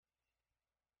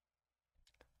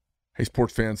Hey,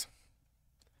 sports fans.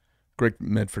 Greg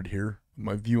Medford here.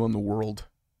 My view on the world.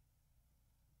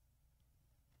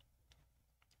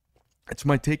 It's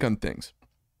my take on things.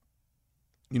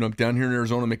 You know, I'm down here in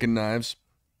Arizona making knives,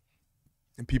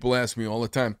 and people ask me all the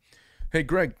time, hey,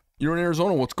 Greg, you're in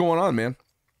Arizona. What's going on, man?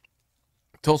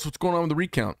 Tell us what's going on with the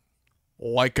recount.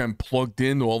 Like I'm plugged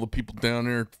into all the people down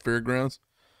there at the fairgrounds.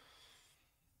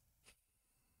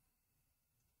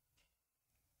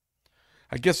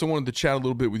 I guess I wanted to chat a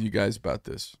little bit with you guys about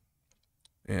this.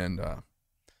 And I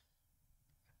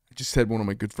just had one of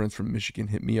my good friends from Michigan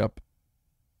hit me up.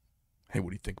 Hey,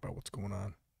 what do you think about what's going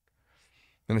on?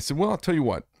 And I said, well, I'll tell you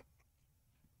what.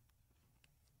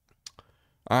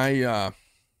 I'm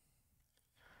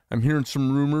hearing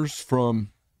some rumors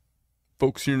from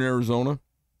folks here in Arizona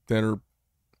that are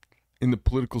in the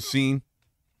political scene.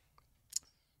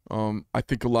 I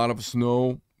think a lot of us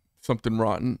know something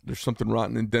rotten. There's something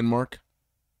rotten in Denmark,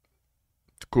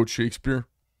 to quote Shakespeare.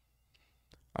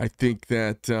 I think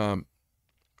that the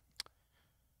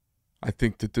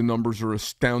numbers are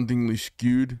astoundingly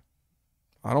skewed.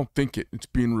 I don't think it's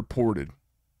being reported.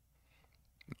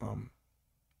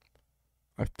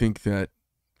 I think that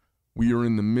we are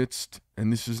in the midst,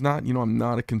 and this is not, I'm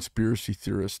not a conspiracy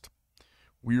theorist.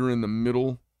 We are in the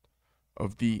middle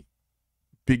of the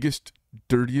biggest,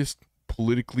 dirtiest,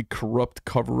 politically corrupt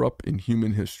cover-up in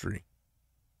human history.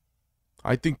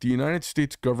 I think the United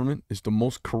States government is the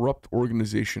most corrupt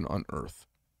organization on earth.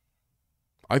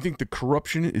 I think the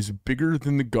corruption is bigger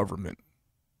than the government.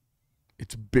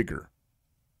 It's bigger.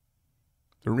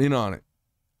 They're in on it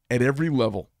at every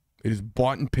level. It is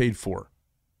bought and paid for.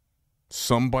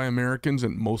 Some by Americans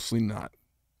and mostly not.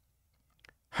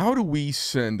 How do we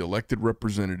send elected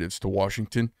representatives to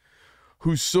Washington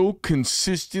who so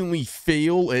consistently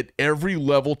fail at every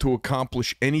level to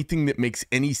accomplish anything that makes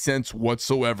any sense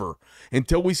whatsoever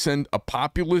until we send a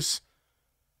populist,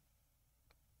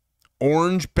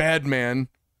 orange bad man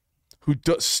who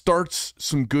starts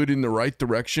some good in the right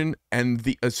direction and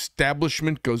the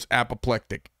establishment goes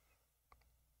apoplectic?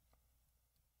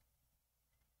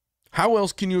 How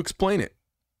else can you explain it?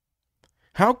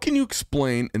 How can you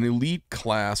explain an elite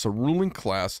class, a ruling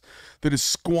class, that has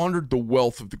squandered the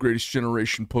wealth of the greatest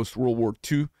generation post-World War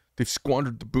II? They've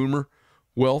squandered the boomer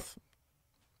wealth.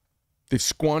 They've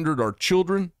squandered our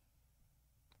children,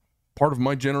 part of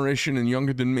my generation and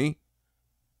younger than me.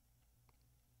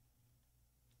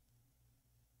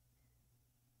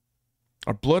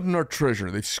 Our blood and our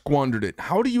treasure, they've squandered it.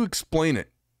 How do you explain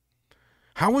it?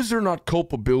 How is there not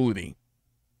culpability?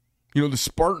 You know, the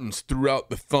Spartans threw out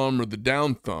the thumb or the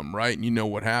down thumb, right? And you know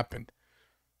what happened.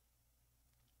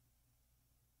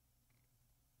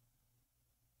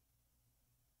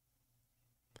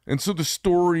 And so the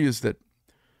story is that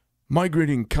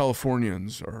migrating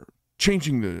Californians are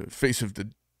changing the face of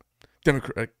the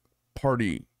Democratic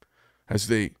Party as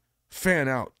they fan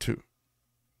out to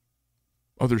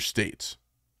other states.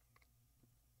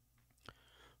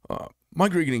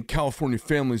 Migrating California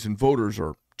families and voters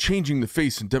are changing the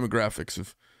face and demographics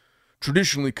of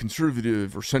traditionally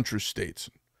conservative or centrist states,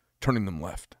 turning them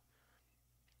left.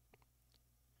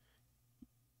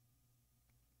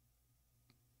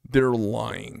 They're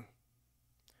lying.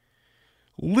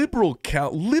 Libtard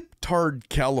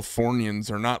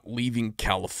Californians are not leaving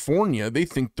California. They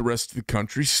think the rest of the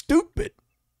country's stupid.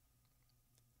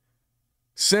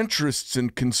 Centrists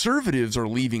and conservatives are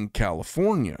leaving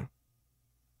California.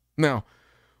 Now,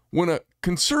 when a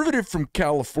conservative from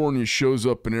California shows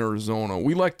up in Arizona,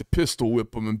 we like to pistol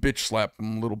whip them and bitch slap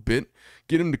them a little bit,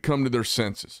 get them to come to their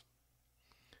senses.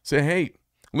 Say, hey,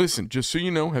 listen, just so you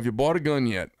know, have you bought a gun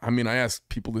yet? I mean, I ask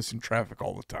people this in traffic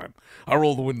all the time. I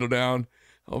roll the window down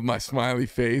of my smiley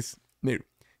face.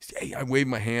 Hey, I wave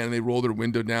my hand, and they roll their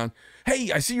window down.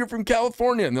 Hey, I see you're from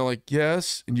California. And they're like,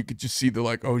 yes. And you could just see they're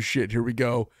like, oh, shit, here we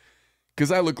go.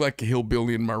 Because I look like a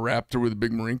hillbilly in my Raptor with a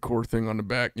big Marine Corps thing on the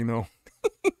back, you know.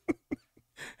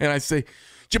 And I say,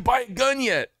 did you buy a gun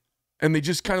yet? And they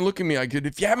just kind of look at me. I go,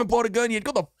 if you haven't bought a gun yet,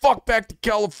 go the fuck back to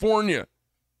California.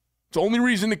 It's the only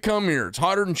reason to come here. It's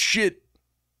hotter than shit.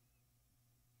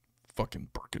 Fucking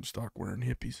Birkenstock wearing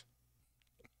hippies.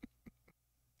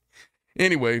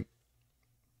 Anyway,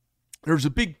 there's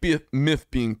a big myth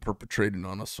being perpetrated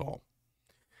on us all.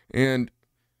 And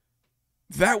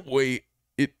that way,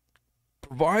 it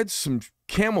provides some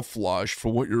camouflage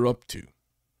for what you're up to.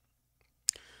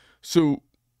 So,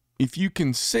 if you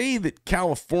can say that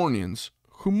Californians,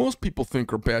 who most people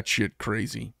think are batshit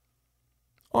crazy,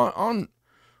 on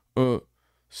a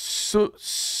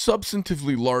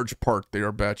substantively large part, they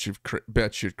are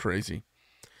batshit crazy.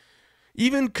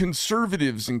 Even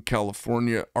conservatives in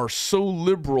California are so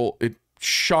liberal, it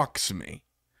shocks me.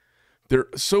 They're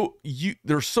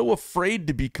so afraid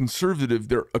to be conservative,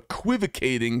 they're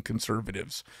equivocating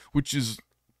conservatives, which is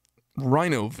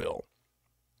Rhinoville.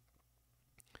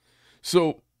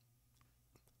 So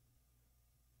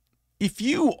if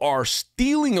you are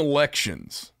stealing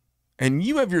elections and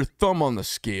you have your thumb on the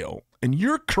scale and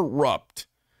you're corrupt,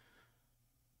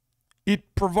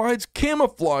 it provides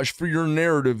camouflage for your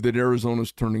narrative that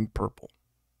Arizona's turning purple.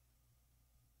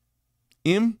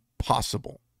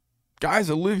 Impossible. Guys,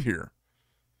 I live here.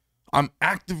 I'm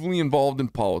actively involved in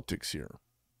politics here.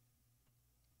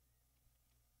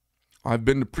 I've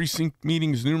been to precinct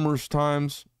meetings numerous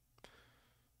times.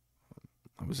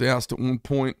 I was asked at one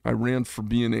point, I ran for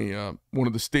being one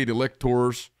of the state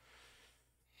electors.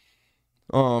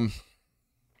 I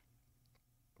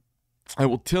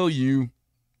will tell you,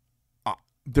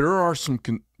 there are some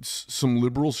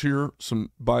liberals here,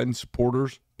 some Biden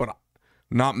supporters, but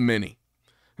not many.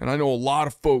 And I know a lot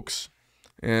of folks,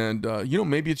 and,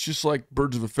 maybe it's just like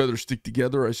birds of a feather stick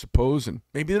together, I suppose, and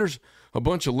maybe there's a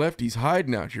bunch of lefties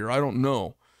hiding out here. I don't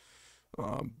know.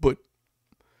 But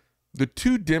the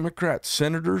 2 Democrat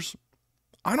senators,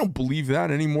 I don't believe that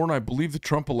anymore than I believe the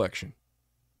Trump election.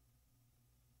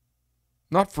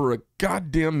 Not for a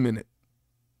goddamn minute.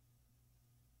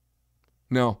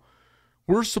 Now,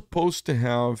 we're supposed to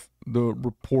have the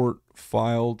report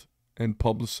filed and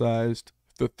publicized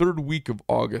the 3rd week of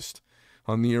August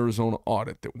on the Arizona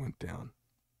audit that went down.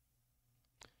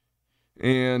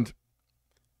 And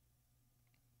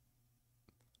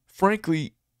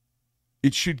frankly,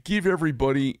 it should give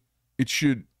everybody, it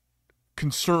should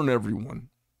concern everyone.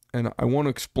 And I want to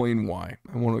explain why.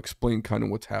 I want to explain kind of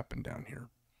what's happened down here.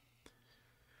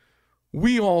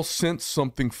 We all sense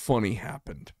something funny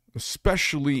happened,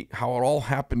 especially how it all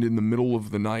happened in the middle of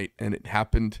the night, and it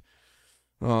happened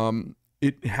in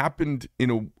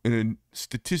a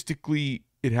statistically,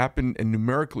 it happened, and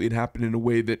numerically it happened in a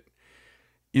way that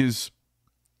is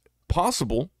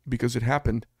possible because it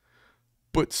happened,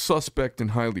 but suspect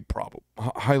and highly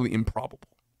improbable.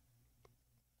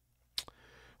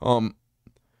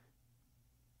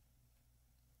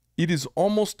 It is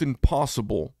almost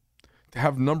impossible to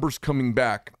have numbers coming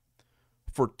back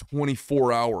for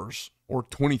 24 hours or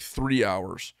 23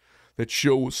 hours that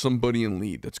show somebody in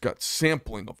lead, that's got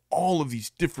sampling of all of these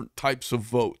different types of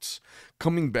votes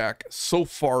coming back so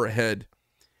far ahead,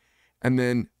 and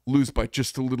then lose by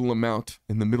just a little amount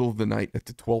in the middle of the night at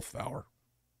the 12th hour.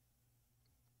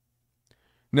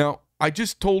 Now, I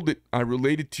just told it, I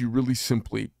related to you really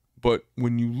simply, but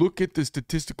when you look at the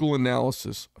statistical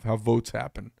analysis of how votes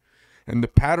happen and the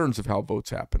patterns of how votes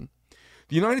happen,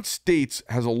 the United States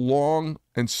has a long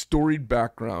and storied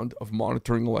background of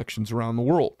monitoring elections around the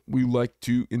world. We like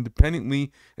to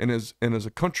independently and as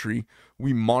a country,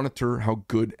 we monitor how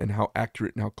good and how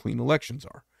accurate and how clean elections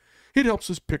are. It helps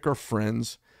us pick our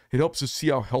friends. It helps us see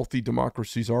how healthy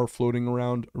democracies are floating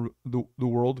around the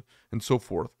world and so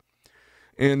forth.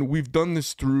 And we've done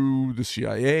this through the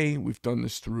CIA. We've done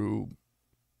this through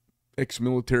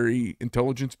ex-military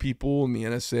intelligence people and the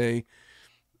NSA.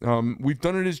 We've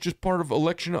done it as just part of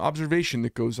election observation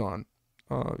that goes on.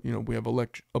 We have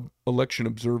election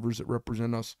observers that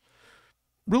represent us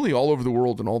really all over the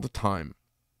world and all the time.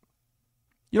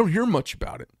 You don't hear much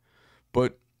about it,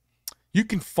 but you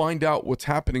can find out what's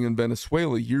happening in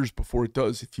Venezuela years before it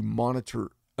does if you monitor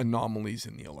anomalies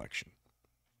in the election.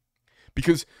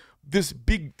 Because these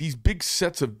big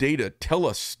sets of data tell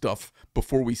us stuff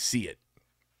before we see it.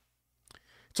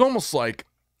 It's almost like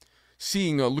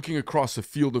looking across a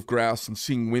field of grass and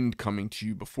seeing wind coming to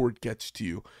you before it gets to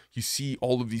you. You see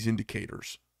all of these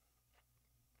indicators.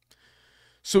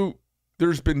 So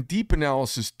there's been deep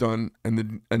analysis done, and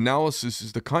the analysis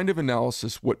is the kind of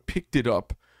analysis, what picked it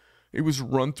up, it was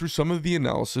run through some of the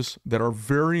analysis that our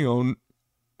very own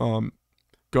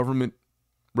government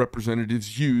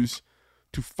representatives use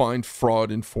to find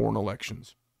fraud in foreign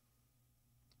elections.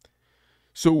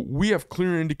 So we have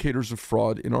clear indicators of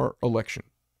fraud in our election.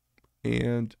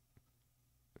 And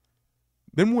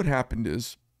then what happened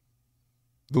is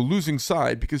the losing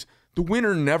side, because the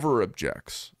winner never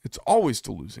objects. It's always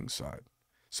the losing side.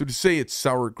 So to say it's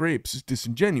sour grapes is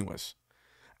disingenuous.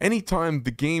 Anytime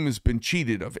the game has been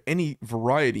cheated of any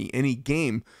variety, any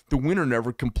game, the winner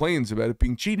never complains about it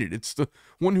being cheated. It's the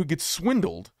one who gets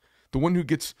swindled, the one who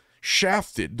gets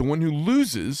shafted, the one who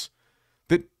loses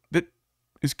that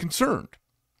is concerned.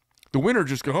 The winner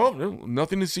just goes, oh,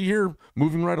 nothing to see here,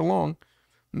 moving right along.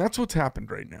 And that's what's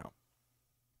happened right now.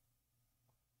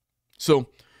 So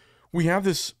we have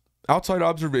this outside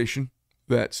observation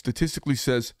that statistically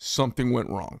says something went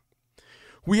wrong.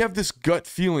 We have this gut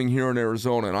feeling here in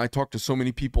Arizona, and I talked to so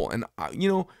many people, and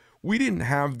we didn't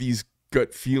have these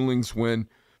gut feelings when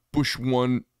Bush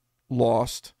 1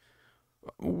 lost.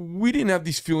 We didn't have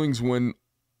these feelings when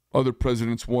other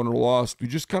presidents won or lost. We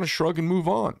just kind of shrug and move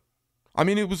on. I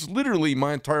mean, it was literally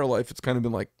my entire life. It's kind of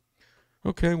been like,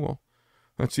 okay, well,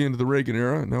 that's the end of the Reagan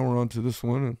era. Now we're on to this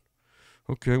one. And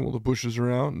okay, well, the Bushes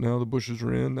are out. Now the Bushes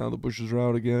are in. Now the Bushes are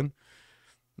out again.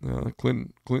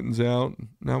 Clinton's out.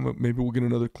 Now maybe we'll get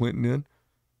another Clinton in.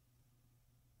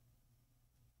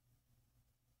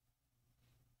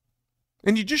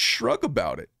 And you just shrug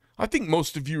about it. I think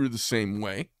most of you are the same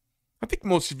way. I think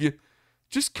most of you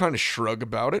just kind of shrug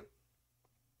about it.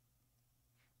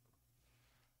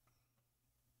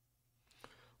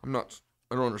 I don't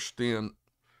understand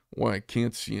why I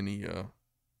can't see any,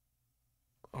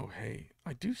 oh, hey,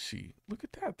 I do see. Look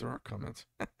at that. There are comments.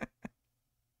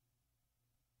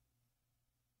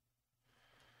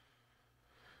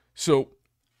 So,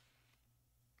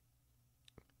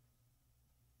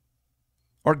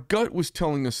 our gut was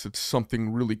telling us that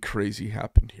something really crazy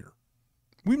happened here.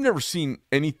 We've never seen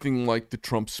anything like the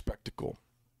Trump spectacle.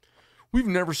 We've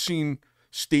never seen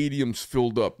stadiums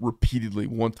filled up repeatedly,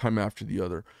 one time after the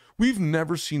other. We've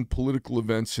never seen political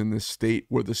events in this state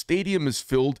where the stadium is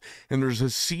filled and there's a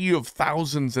sea of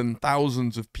thousands and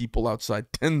thousands of people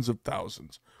outside, tens of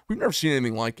thousands. We've never seen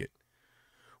anything like it.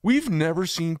 We've never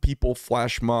seen people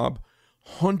flash mob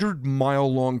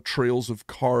 100-mile-long trails of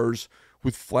cars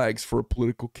with flags for a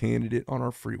political candidate on our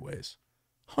freeways.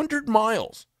 100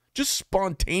 miles, just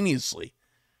spontaneously.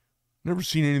 Never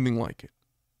seen anything like it.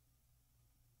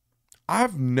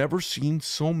 I've never seen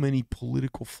so many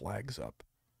political flags up.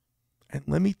 And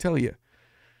let me tell you,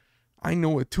 I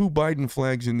know 2 Biden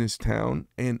flags in this town,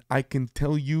 and I can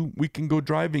tell you we can go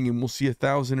driving and we'll see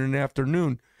 1,000 in the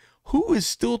afternoon. Who is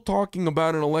still talking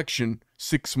about an election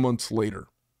 6 months later?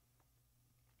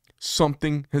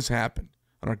 Something has happened,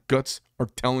 and our guts are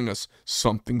telling us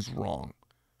something's wrong.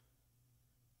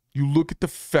 You look at the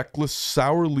feckless,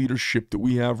 sour leadership that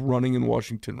we have running in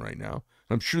Washington right now.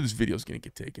 I'm sure this video is going to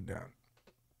get taken down.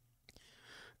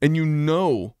 And you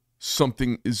know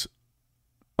something is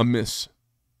amiss.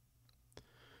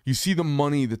 You see the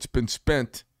money that's been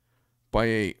spent by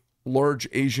a large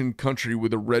Asian country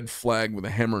with a red flag with a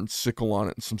hammer and sickle on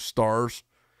it and some stars.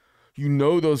 You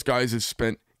know those guys have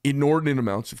spent inordinate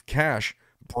amounts of cash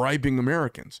bribing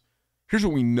Americans. Here's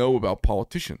what we know about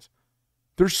politicians.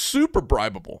 They're super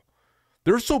bribable.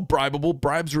 They're so bribable,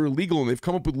 bribes are illegal, and they've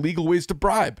come up with legal ways to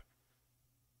bribe.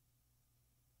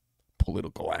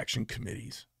 Political action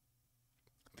committees,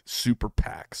 super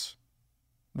PACs,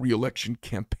 re-election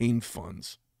campaign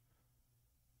funds,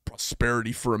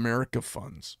 Prosperity for America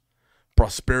funds,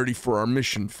 Prosperity for Our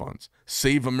Mission funds,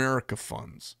 Save America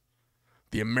funds,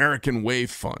 the American Way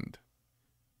Fund.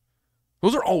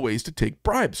 Those are all ways to take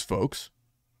bribes, folks.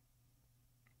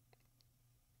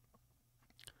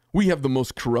 We have the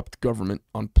most corrupt government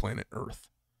on planet Earth.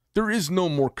 There is no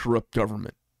more corrupt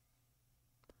government.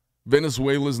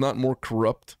 Venezuela is not more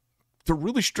corrupt. They're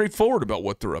really straightforward about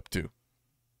what they're up to.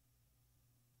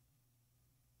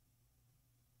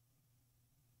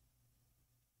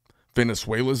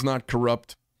 Venezuela's not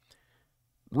corrupt.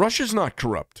 Russia's not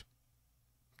corrupt.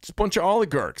 It's a bunch of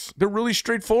oligarchs. They're really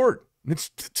straightforward. It's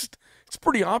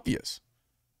pretty obvious.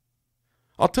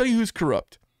 I'll tell you who's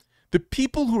corrupt. The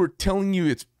people who are telling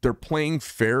you they're playing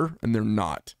fair and they're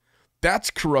not. That's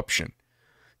corruption.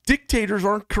 Dictators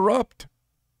aren't corrupt.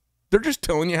 They're just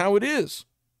telling you how it is.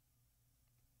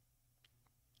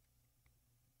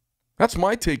 That's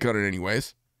my take on it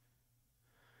anyways.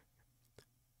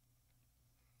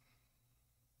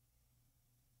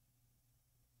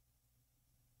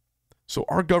 So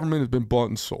our government has been bought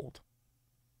and sold.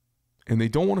 And they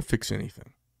don't want to fix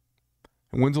anything.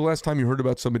 And when's the last time you heard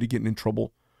about somebody getting in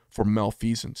trouble for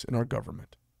malfeasance in our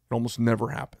government? It almost never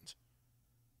happens.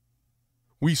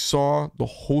 We saw the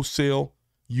wholesale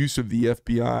use of the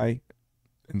FBI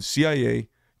and CIA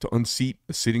to unseat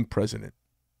a sitting president.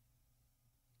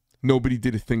 Nobody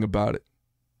did a thing about it.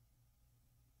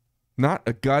 Not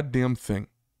a goddamn thing.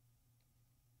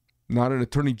 Not an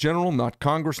attorney general, not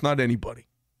Congress, not anybody.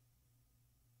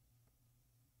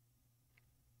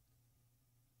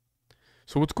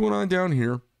 So what's going on down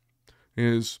here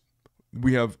is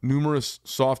we have numerous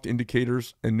soft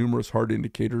indicators and numerous hard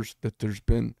indicators that there's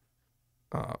been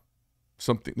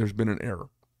there's been an error.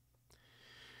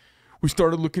 We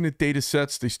started looking at data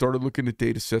sets. They started looking at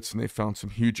data sets, and they found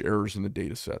some huge errors in the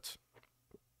data sets.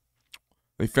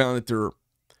 They found that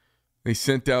they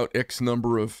sent out X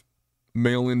number of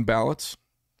mail-in ballots,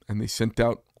 and they sent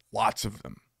out lots of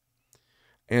them.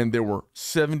 And there were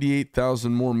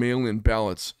 78,000 more mail-in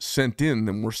ballots sent in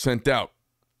than were sent out.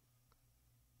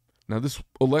 Now, this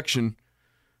election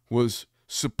was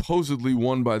supposedly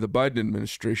won by the Biden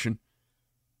administration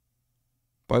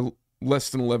by less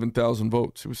than 11,000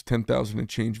 votes. It was 10,000 and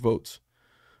change votes.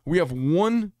 We have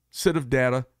one set of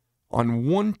data on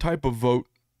one type of vote.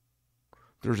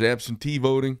 There's absentee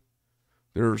voting.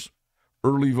 There's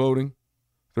early voting.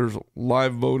 There's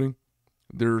live voting.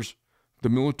 There's the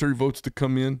military votes to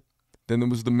come in. Then there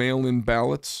was the mail-in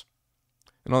ballots.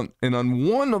 And on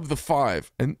one of the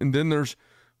five, and then there's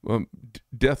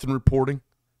death and reporting.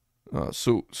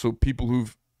 So people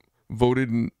who've voted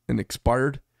and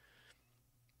expired.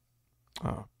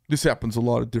 This happens a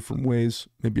lot of different ways.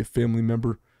 Maybe a family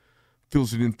member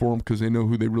fills it in for them because they know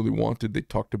who they really wanted. They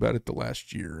talked about it the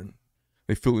last year, and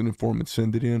they fill it in for them and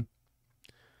send it in.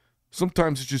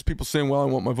 Sometimes it's just people saying, well, I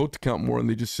want my vote to count more, and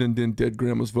they just send in dead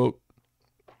grandma's vote.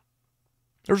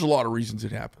 There's a lot of reasons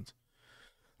it happens.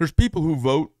 There's people who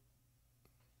vote.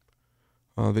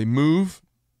 They move.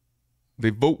 They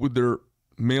vote with their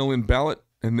mail-in ballot,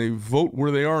 and they vote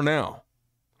where they are now.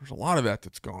 There's a lot of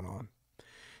that's going on.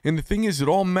 And the thing is, it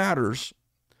all matters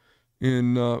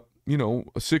in, a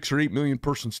 6 or 8 million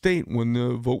person state when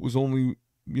the vote was only,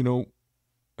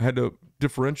 had a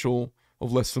differential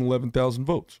of less than 11,000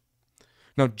 votes.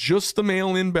 Now, just the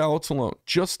mail-in ballots alone,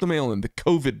 just the mail-in, the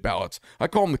COVID ballots. I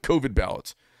call them the COVID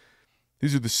ballots.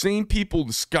 These are the same people,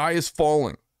 the sky is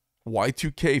falling.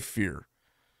 Y2K fear.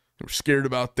 They were scared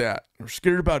about that. They were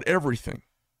scared about everything.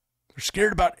 They're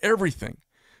scared about everything.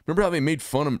 Remember how they made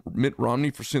fun of Mitt Romney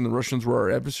for saying the Russians were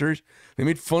our adversaries? They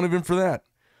made fun of him for that.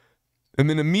 And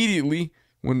then immediately,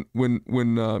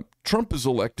 when Trump is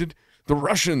elected, the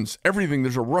Russians, everything,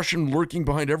 there's a Russian lurking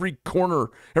behind every corner.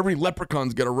 Every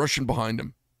leprechaun's got a Russian behind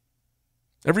him.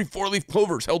 Every four-leaf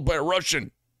clover is held by a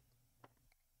Russian.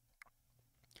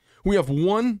 We have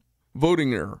one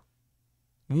voting error.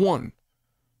 One.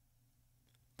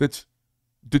 That's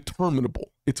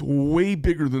determinable. It's way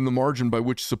bigger than the margin by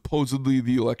which supposedly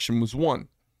the election was won.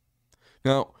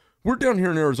 Now, we're down here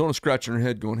in Arizona scratching our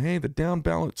head going, hey, the down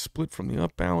ballot split from the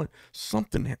up ballot.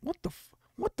 Something, what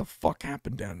the fuck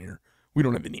happened down here? We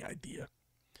don't have any idea.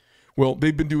 Well,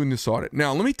 they've been doing this audit.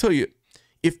 Now, let me tell you,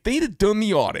 if they'd have done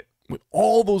the audit with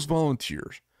all those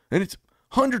volunteers, and it's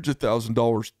hundreds of thousands of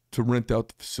dollars to rent out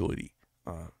the facility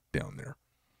down there.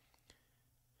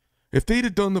 If they'd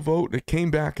have done the vote and it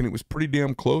came back and it was pretty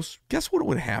damn close, guess what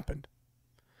would have happened?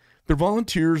 Their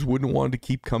volunteers wouldn't have wanted to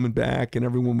keep coming back, and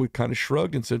everyone would kind of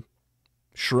shrug and said,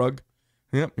 shrug,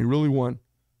 yep, he really won.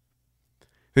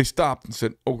 They stopped and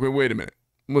said, okay, wait a minute,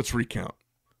 let's recount.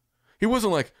 He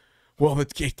wasn't like, well,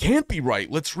 it can't be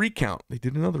right, let's recount. They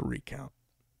did another recount.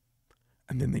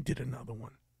 And then they did another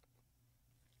one.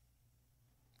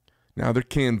 Now they're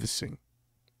canvassing.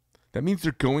 That means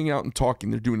they're going out and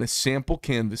talking. They're doing a sample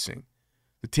canvassing.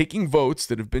 They're taking votes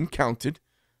that have been counted.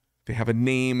 They have a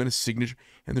name and a signature.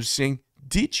 And they're saying,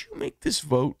 did you make this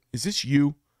vote? Is this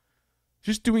you?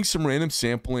 Just doing some random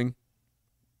sampling.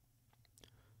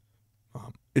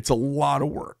 It's a lot of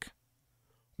work.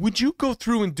 Would you go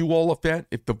through and do all of that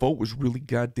if the vote was really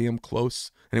goddamn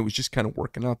close and it was just kind of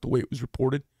working out the way it was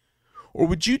reported? Or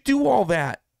would you do all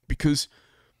that because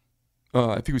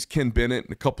I think it was Ken Bennett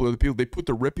and a couple other people, they put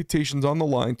their reputations on the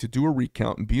line to do a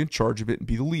recount and be in charge of it and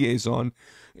be the liaison.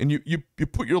 And you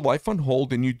put your life on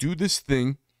hold and you do this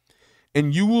thing,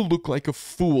 and you will look like a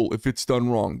fool if it's done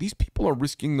wrong. These people are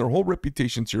risking their whole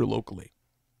reputations here locally.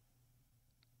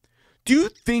 Do you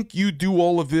think you do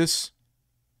all of this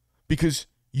because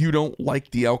you don't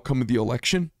like the outcome of the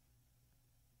election?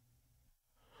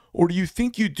 Or do you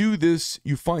think you do this,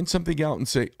 you find something out and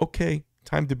say, okay,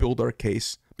 time to build our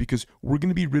case, because we're going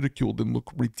to be ridiculed and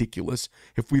look ridiculous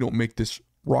if we don't make this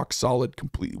rock solid,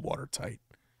 completely watertight.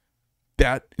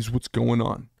 That is what's going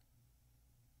on.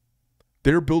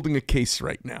 They're building a case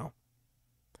right now.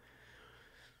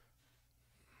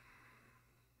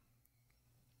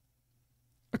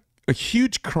 A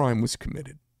huge crime was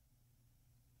committed,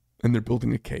 and they're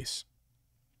building a case.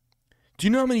 Do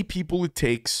you know how many people it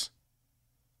takes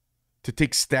to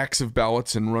take stacks of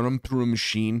ballots and run them through a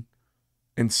machine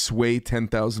and sway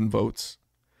 10,000 votes?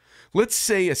 Let's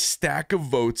say a stack of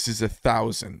votes is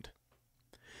 1,000,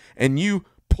 and you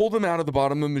pull them out of the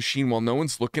bottom of the machine while no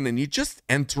one's looking, and you just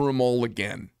enter them all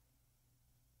again.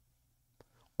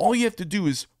 All you have to do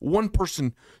is one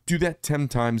person do that 10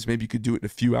 times. Maybe you could do it in a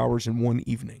few hours in one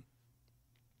evening.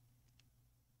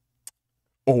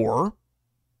 Or,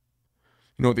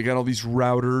 they got all these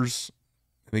routers,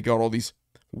 and they got all these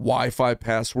Wi-Fi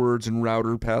passwords and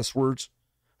router passwords.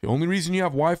 The only reason you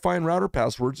have Wi-Fi and router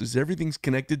passwords is everything's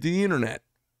connected to the internet.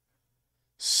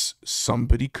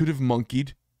 Somebody could have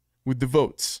monkeyed with the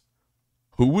votes.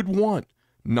 Who would want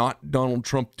not Donald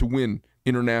Trump to win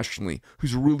internationally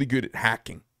who's really good at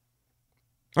hacking.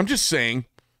 I'm just saying,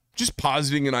 just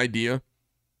positing an idea.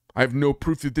 I have no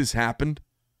proof that this happened.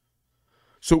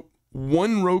 So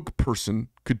one rogue person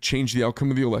could change the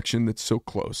outcome of the election that's so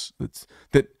close,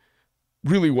 that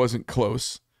really wasn't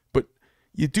close, but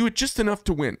you do it just enough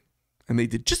to win. And they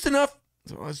did just enough.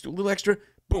 So let's do a little extra.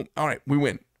 Boom. All right, we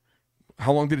win.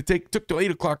 How long did it take? It took till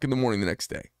 8 o'clock in the morning the next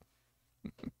day.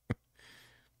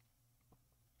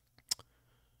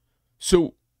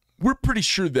 So we're pretty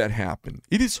sure that happened.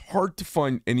 It is hard to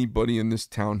find anybody in this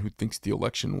town who thinks the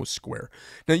election was square.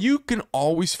 Now, you can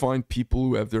always find people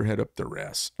who have their head up their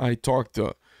ass. I talked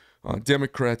to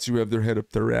Democrats who have their head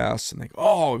up their ass and they go,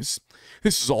 oh, this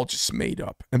is all just made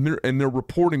up. And they're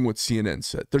reporting what CNN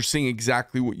said. They're saying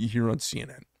exactly what you hear on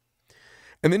CNN.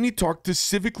 And then you talk to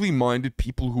civically minded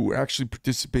people who actually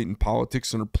participate in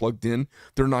politics and are plugged in.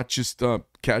 They're not just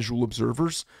casual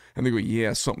observers. And they go,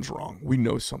 yeah, something's wrong. We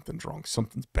know something's wrong.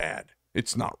 Something's bad.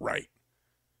 It's not right.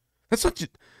 That's not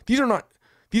just, these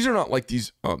aren't like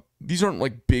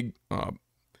big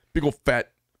old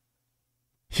fat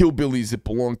hillbillies that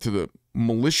belong to the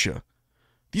militia.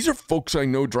 These are folks I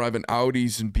know driving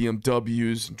Audis and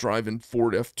BMWs and driving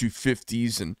Ford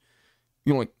F-250s and,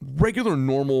 like regular,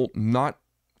 normal, not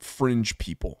fringe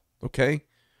people, okay? I'm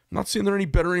not saying they're any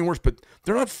better or any worse, but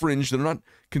they're not fringe. They're not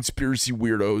conspiracy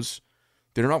weirdos.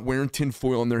 They're not wearing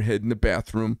tinfoil on their head in the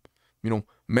bathroom,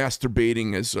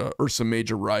 masturbating as Ursa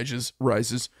Major rises.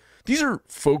 These are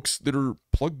folks that are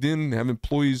plugged in, they have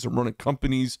employees, they're running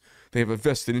companies, they have a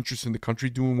vested interest in the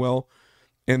country doing well,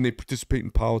 and they participate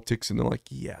in politics, and they're like,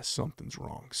 yeah, something's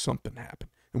wrong. Something happened.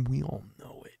 And we all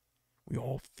know it. We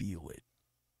all feel it.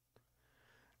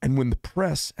 And when the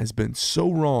press has been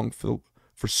so wrong for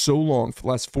so long, for the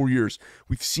last 4 years,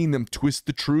 we've seen them twist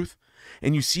the truth,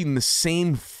 and you've seen the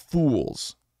same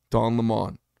fools, Don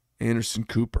Lemon, Anderson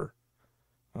Cooper,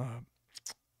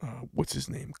 what's his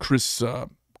name, Chris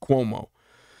Cuomo.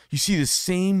 You see the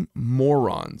same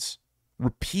morons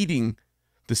repeating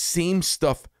the same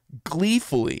stuff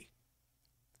gleefully.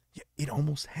 It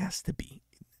almost has to be.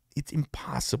 It's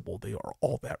impossible they are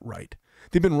all that right.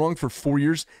 They've been wrong for 4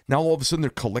 years. Now all of a sudden they're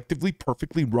collectively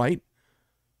perfectly right.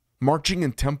 Marching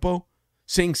in tempo,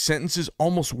 saying sentences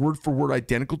almost word for word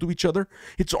identical to each other.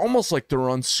 It's almost like they're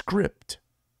on script.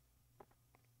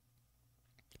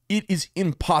 It is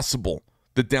impossible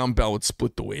the down ballot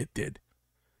split the way it did.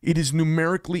 It is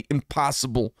numerically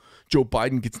impossible Joe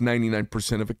Biden gets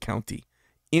 99% of a county.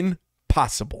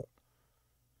 Impossible.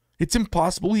 It's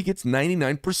impossible he gets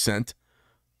 99%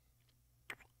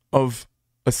 of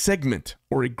a segment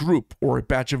or a group or a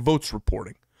batch of votes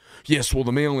reporting. Yes, well,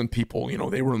 the mail-in people,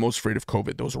 they were the most afraid of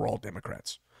COVID. Those are all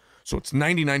Democrats. So it's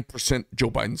 99%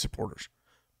 Joe Biden supporters.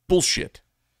 Bullshit.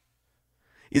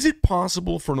 Is it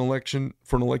possible for an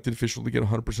elected official to get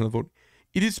 100% of the vote?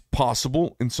 It is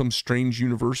possible in some strange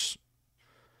universe.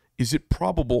 Is it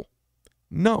probable?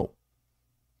 No.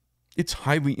 It's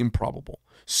highly improbable.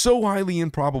 So highly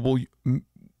improbable,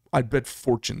 I'd bet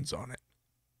fortunes on it.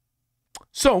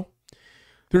 So,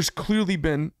 there's clearly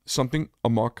been something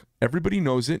amok. Everybody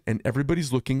knows it, and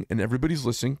everybody's looking, and everybody's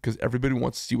listening, because everybody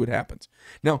wants to see what happens.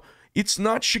 Now, it's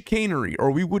not chicanery,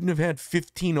 or we wouldn't have had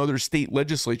 15 other state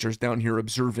legislatures down here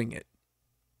observing it.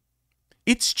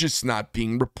 It's just not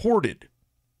being reported.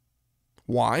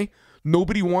 Why?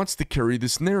 Nobody wants to carry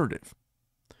this narrative.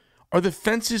 Are the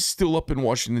fences still up in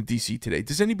Washington, D.C. today?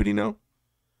 Does anybody know?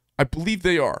 I believe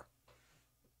they are.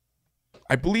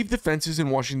 I believe the fences in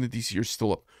Washington, D.C. are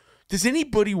still up. Does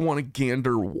anybody want to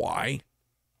gander why?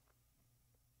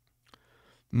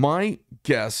 My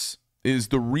guess is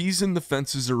the reason the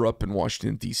fences are up in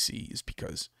Washington, D.C. is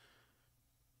because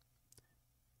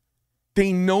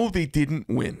they know they didn't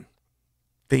win.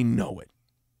 They know it.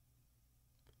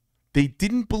 They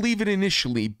didn't believe it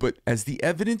initially, but as the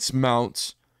evidence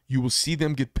mounts, you will see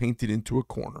them get painted into a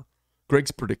corner.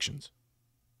 Greg's predictions.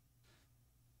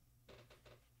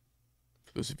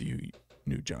 For those of you who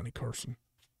knew Johnny Carson.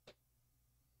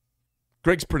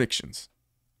 Greg's predictions.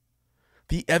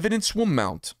 The evidence will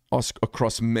mount us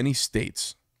across many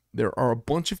states. There are a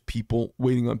bunch of people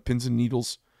waiting on pins and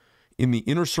needles in the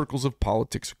inner circles of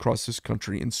politics across this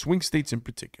country, in swing states in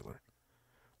particular,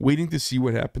 waiting to see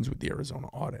what happens with the Arizona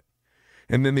audit.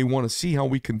 And then they want to see how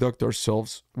we conduct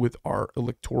ourselves with our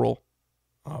electoral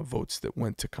votes that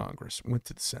went to Congress, went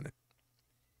to the Senate,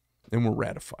 and were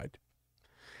ratified.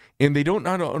 And they don't know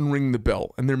how to unring the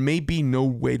bell, and there may be no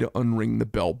way to unring the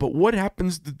bell. But what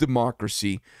happens to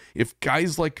democracy if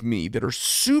guys like me that are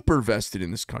super vested in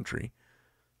this country,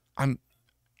 I'm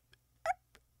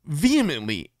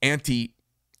vehemently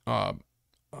I'm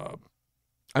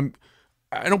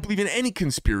I don't believe in any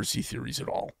conspiracy theories at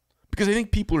all because I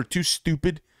think people are too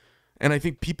stupid and I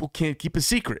think people can't keep a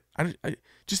secret. I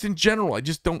just in general, I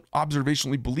just don't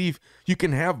observationally believe you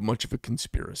can have much of a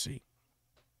conspiracy.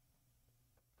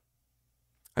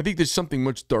 I think there's something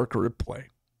much darker at play.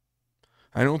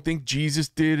 I don't think Jesus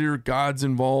did it or God's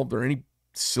involved or any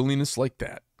silliness like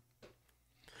that.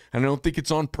 And I don't think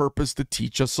it's on purpose to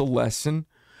teach us a lesson.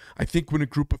 I think when a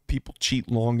group of people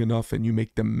cheat long enough and you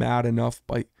make them mad enough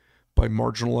by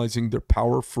marginalizing their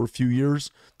power for a few years,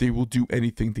 they will do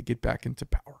anything to get back into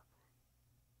power.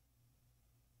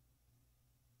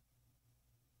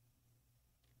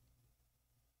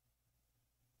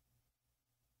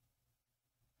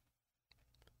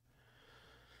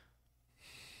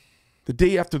 The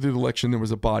day after the election, there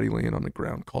was a body laying on the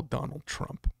ground called Donald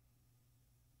Trump.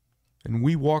 And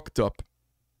we walked up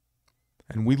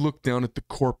and we looked down at the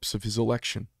corpse of his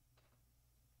election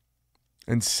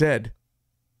and said,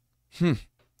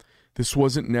 this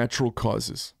wasn't natural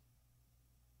causes.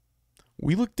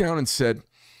 We looked down and said,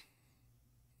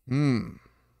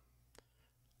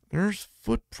 there's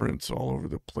footprints all over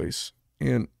the place.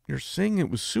 And you're saying it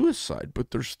was suicide,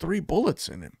 but there's 3 bullets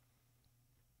in him.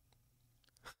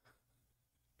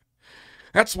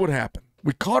 That's what happened.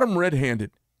 We caught him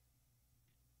red-handed.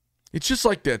 It's just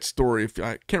like that story. If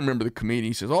I can't remember the comedian.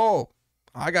 He says,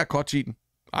 I got caught cheating.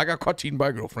 I got caught cheating by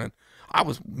a girlfriend. I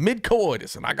was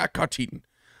mid-coitus and I got caught cheating.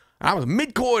 I was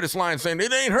mid-coitus lying saying,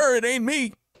 it ain't her, it ain't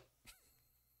me.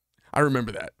 I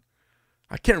remember that.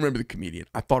 I can't remember the comedian.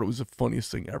 I thought it was the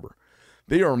funniest thing ever.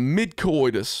 They are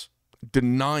mid-coitus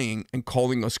denying and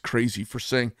calling us crazy for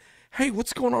saying, hey,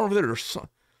 what's going on over there?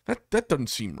 That doesn't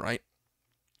seem right.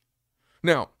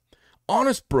 Now,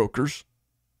 honest brokers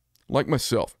like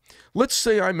myself, let's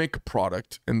say I make a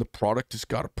product and the product has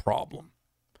got a problem.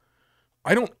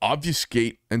 I don't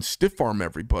obfuscate and stiff arm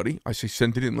everybody. I say,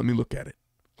 send it in. Let me look at it.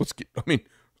 Let's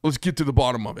get to the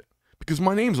bottom of it because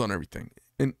my name's on everything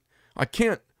and I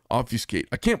can't obfuscate.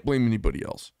 I can't blame anybody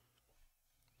else.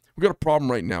 We got a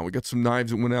problem right now. We got some knives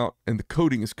that went out and the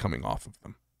coating is coming off of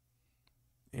them.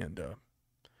 And,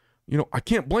 I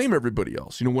can't blame everybody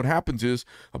else. What happens is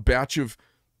a batch of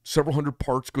several hundred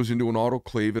parts goes into an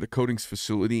autoclave at a coatings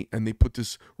facility and they put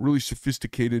this really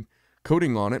sophisticated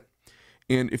coating on it.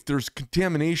 And if there's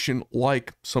contamination,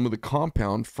 like some of the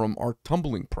compound from our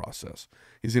tumbling process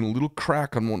is in a little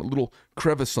crack on a little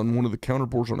crevice on one of the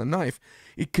counterbores on a knife,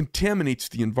 it contaminates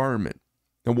the environment.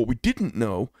 Now, what we didn't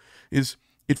know is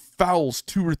it fouls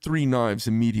 2 or 3 knives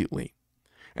immediately.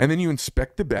 And then you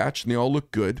inspect the batch and they all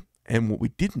look good. And what we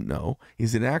didn't know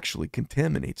is it actually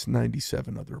contaminates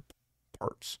 97 other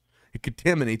parts. It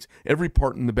contaminates every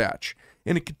part in the batch.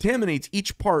 And it contaminates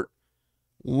each part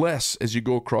less as you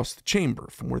go across the chamber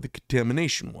from where the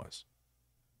contamination was.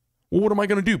 Well, what am I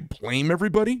going to do? Blame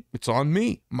everybody? It's on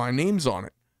me. My name's on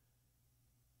it.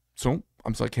 So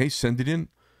I'm like, hey, send it in.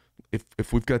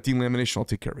 If we've got delamination, I'll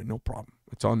take care of it. No problem.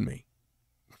 It's on me.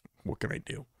 What can I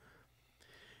do?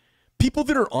 People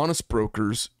that are honest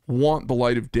brokers want the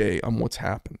light of day on what's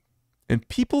happened. And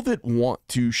people that want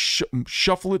to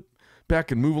shuffle it back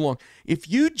and move along. If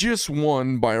you just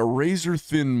won by a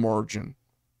razor-thin margin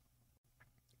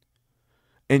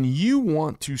and you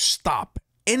want to stop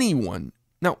anyone,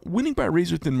 now, winning by a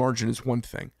razor-thin margin is one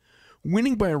thing.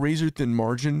 Winning by a razor-thin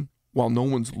margin while no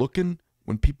one's looking,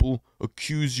 when people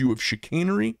accuse you of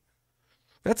chicanery,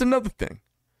 that's another thing.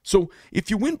 So if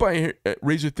you win by a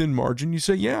razor-thin margin, you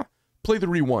say, yeah, play the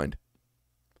rewind.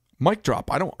 Mic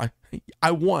drop.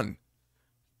 I won.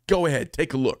 Go ahead.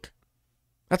 Take a look.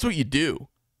 That's what you do.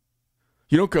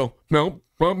 You don't go, no,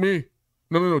 not me.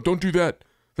 No, don't do that.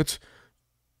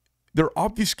 They're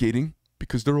obfuscating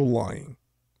because they're lying.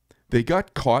 They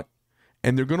got caught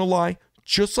and they're going to lie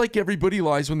just like everybody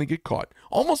lies when they get caught.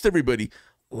 Almost everybody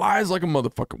lies like a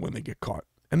motherfucker when they get caught.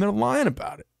 And they're lying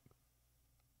about it.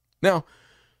 Now,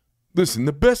 listen,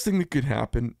 the best thing that could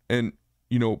happen, and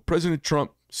President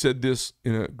Trump said this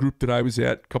in a group that I was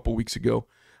at a couple weeks ago,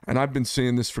 and I've been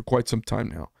saying this for quite some time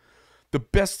now. The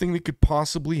best thing that could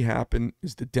possibly happen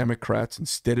is the Democrats,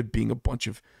 instead of being a bunch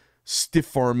of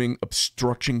stiff-arming,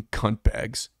 obstruction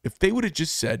cuntbags, if they would have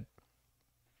just said,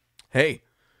 hey,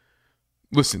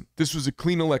 listen, this was a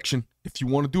clean election. If you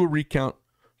want to do a recount,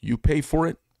 you pay for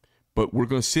it, but we're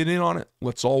going to sit in on it.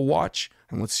 Let's all watch,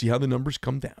 and let's see how the numbers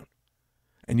come down.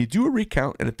 And you do a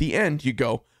recount, and at the end, you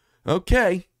go,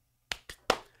 okay,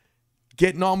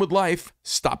 getting on with life.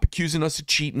 Stop accusing us of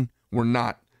cheating. We're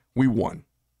not. We won.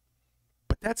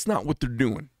 But that's not what they're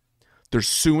doing. They're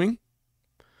suing.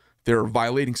 They're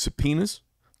violating subpoenas.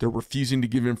 They're refusing to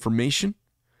give information.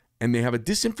 And they have a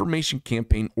disinformation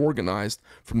campaign organized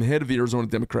from the head of the Arizona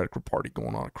Democratic Party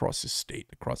going on across this state,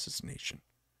 across this nation.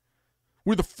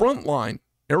 We're the front line,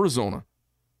 Arizona,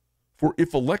 for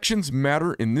if elections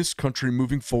matter in this country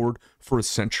moving forward for a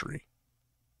century.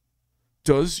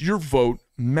 Does your vote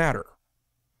matter?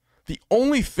 The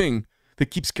only thing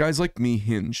that keeps guys like me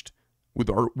hinged with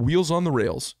our wheels on the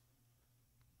rails,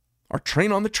 our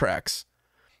train on the tracks,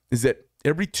 is that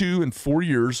every 2 and 4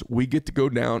 years, we get to go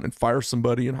down and fire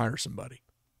somebody and hire somebody.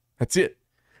 That's it.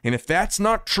 And if that's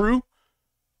not true,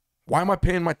 why am I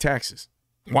paying my taxes?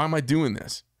 Why am I doing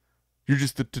this? You're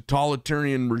just a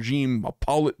totalitarian regime, a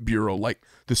Politburo like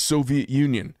the Soviet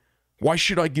Union. Why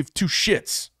should I give 2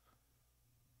 shits?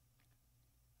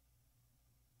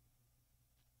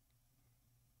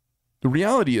 The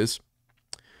reality is,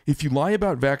 if you lie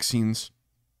about vaccines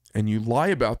and you lie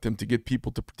about them to get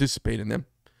people to participate in them,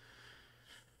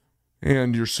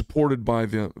 and you're supported by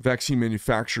the vaccine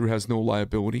manufacturer who has no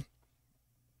liability,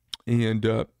 and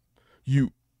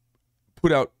you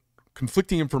put out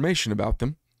conflicting information about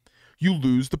them, you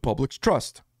lose the public's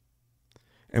trust.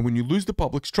 And when you lose the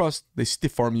public's trust, they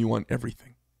stiff arm you on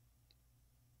everything.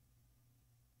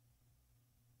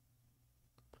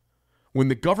 When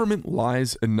the government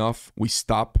lies enough, we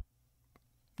stop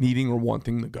needing or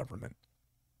wanting the government.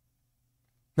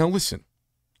 Now listen,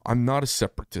 I'm not a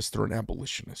separatist or an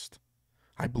abolitionist.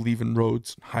 I believe in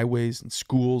roads, and highways, and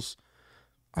schools.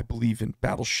 I believe in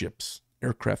battleships,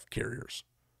 aircraft carriers,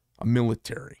 a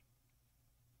military.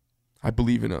 I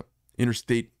believe in a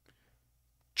interstate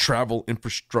travel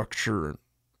infrastructure,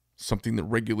 something that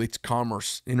regulates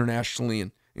commerce internationally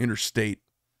and interstate.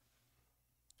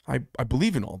 I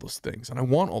believe in all those things, and I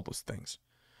want all those things.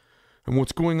 And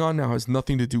what's going on now has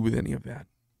nothing to do with any of that.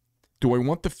 Do I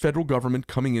want the federal government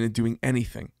coming in and doing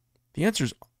anything? The answer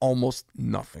is almost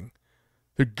nothing.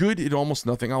 They're good at almost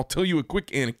nothing. I'll tell you a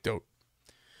quick anecdote.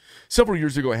 Several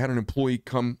years ago, I had an employee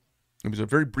come. It was a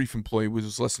very brief employee. It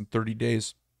was less than 30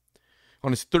 days.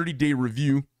 On his 30-day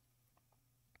review,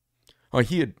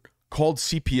 he had called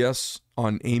CPS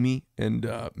on Amy and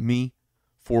me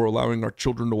for allowing our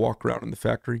children to walk around in the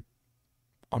factory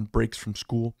on breaks from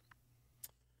school.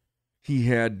 He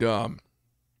had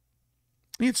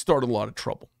started a lot of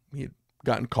trouble. He had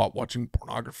gotten caught watching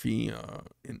pornography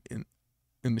in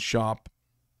the shop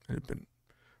and had been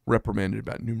reprimanded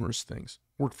about numerous things.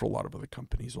 Worked for a lot of other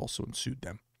companies also and sued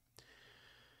them.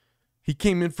 He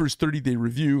came in for his 30-day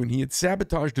review, and he had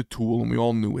sabotaged a tool, and we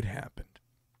all knew it happened.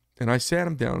 And I sat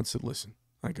him down and said, listen,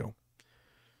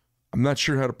 I'm not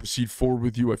sure how to proceed forward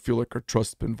with you. I feel like our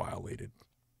trust's been violated.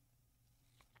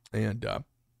 And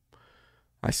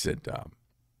I said,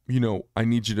 I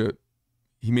need you to,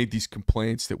 he made these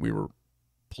complaints that we were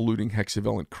polluting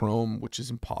hexavalent chrome, which is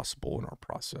impossible in our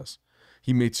process.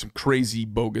 He made some crazy,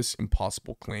 bogus,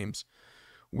 impossible claims.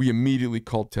 We immediately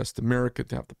called Test America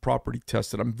to have the property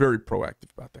tested. I'm very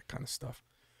proactive about that kind of stuff.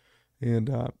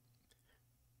 And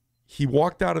he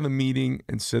walked out of the meeting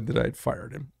and said that I had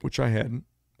fired him, which I hadn't.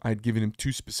 I had given him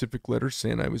 2 specific letters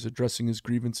saying I was addressing his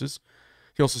grievances.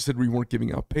 He also said we weren't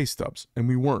giving out pay stubs, and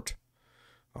we weren't.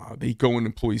 They go in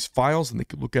employees' files, and they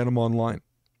could look at them online.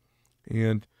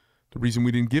 And the reason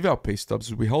we didn't give out pay stubs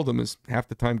is we held them is half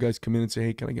the time guys come in and say,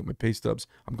 hey, can I get my pay stubs?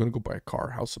 I'm going to go buy a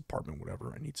car, house, apartment,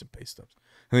 whatever. I need some pay stubs.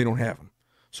 And they don't have them.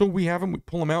 So we have them. We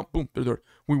pull them out. Boom. They're there.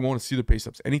 We want to see the pay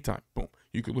stubs anytime. Boom.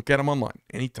 You can look at them online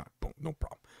anytime. Boom. No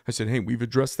problem. I said, hey, we've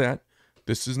addressed that.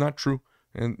 This is not true.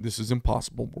 And this is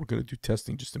impossible. We're going to do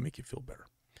testing just to make you feel better.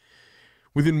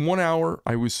 Within 1 hour,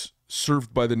 I was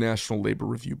served by the National Labor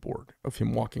Review Board of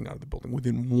him walking out of the building.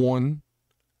 Within 1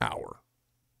 hour,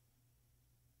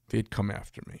 they'd come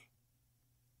after me.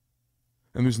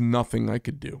 And there's nothing I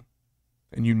could do.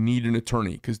 And you need an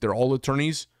attorney because they're all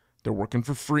attorneys. They're working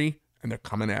for free, and they're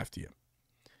coming after you.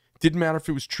 Didn't matter if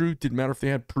it was true. Didn't matter if they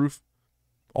had proof.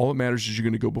 All that matters is you're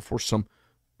going to go before some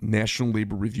National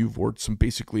Labor Review Board,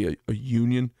 basically a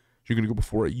union. You're going to go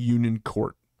before a union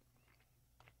court.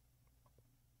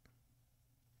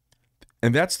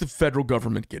 And that's the federal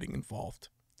government getting involved.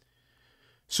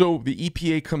 So the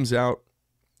EPA comes out,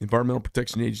 Environmental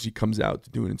Protection Agency comes out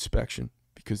to do an inspection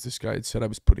because this guy had said I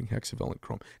was putting hexavalent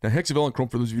chrome. Now, hexavalent chrome,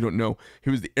 for those of you who don't know,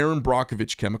 it was the Aaron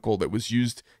Brockovich chemical that was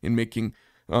used in making,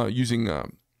 using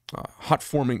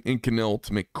hot-forming Inconel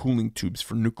to make cooling tubes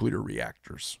for nuclear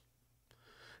reactors.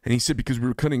 And he said because we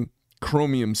were cutting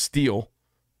chromium steel,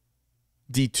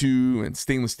 D2 and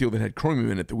stainless steel that had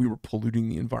chromium in it, that we were polluting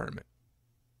the environment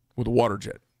with a water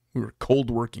jet. We were cold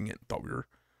working it. Thought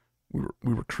we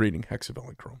were creating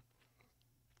hexavalent chrome.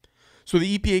 So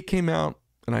the EPA came out,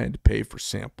 and I had to pay for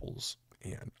samples.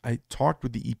 And I talked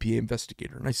with the EPA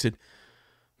investigator, and I said,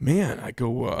 man,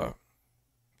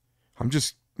 I'm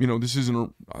just, this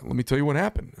isn't let me tell you what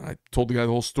happened. I told the guy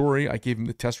the whole story. I gave him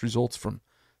the test results from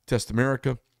Test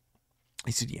America.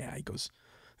 He said, yeah. He goes,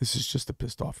 this is just a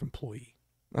pissed off employee.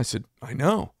 I said, I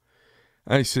know.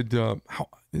 I said, how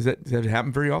does that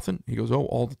happen very often? He goes, oh,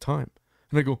 all the time.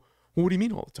 And I go, well, what do you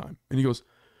mean all the time? And he goes,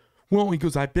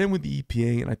 I've been with the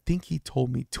EPA, and I think he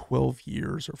told me 12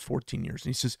 years or 14 years. And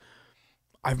he says,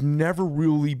 I've never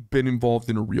really been involved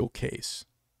in a real case.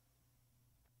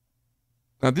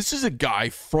 Now, this is a guy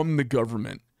from the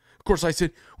government. Of course, I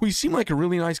said, well, you seem like a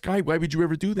really nice guy. Why would you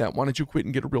ever do that? Why don't you quit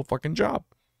and get a real fucking job?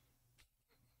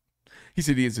 He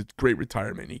said he has a great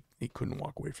retirement. He couldn't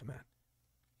walk away from that.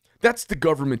 That's the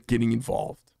government getting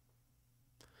involved.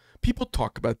 People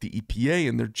talk about the EPA,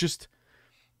 and they're just,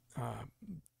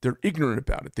 they're ignorant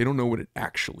about it. They don't know what it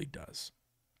actually does.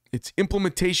 Its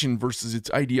implementation versus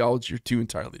its ideology are two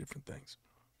entirely different things.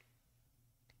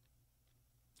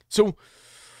 So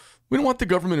we don't want the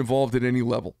government involved at any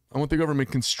level. I want the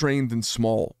government constrained and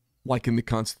small, like in the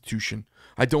Constitution.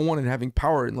 I don't want it having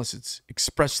power unless it's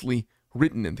expressly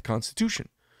written in the Constitution.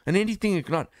 And anything that's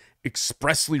not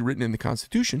expressly written in the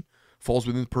Constitution falls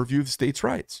within the purview of the states'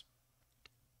 rights.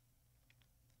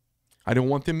 I don't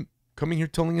want them coming here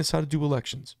telling us how to do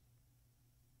elections.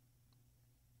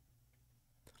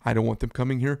 I don't want them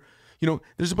coming here.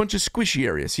 There's a bunch of squishy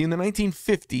areas. See, in the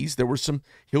 1950s, there were some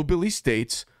hillbilly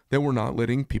states that were not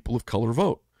letting people of color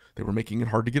vote. They were making it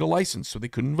hard to get a license, so they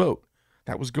couldn't vote.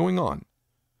 That was going on.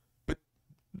 But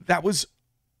that was,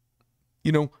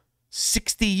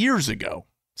 60 years ago,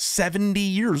 70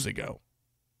 years ago.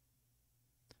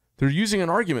 They're using an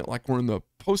argument like we're in the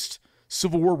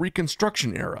post-Civil War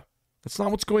Reconstruction era. That's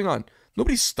not what's going on.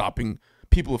 Nobody's stopping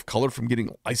people of color from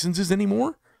getting licenses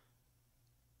anymore.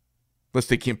 Unless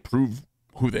they can't prove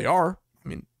who they are. I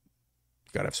mean,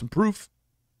 you gotta have some proof.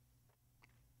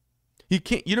 You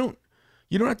don't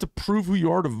have to prove who you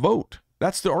are to vote.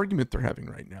 That's the argument they're having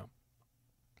right now.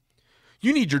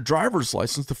 You need your driver's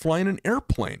license to fly in an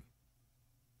airplane.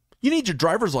 You need your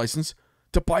driver's license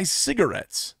to buy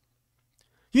cigarettes.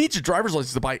 You need your driver's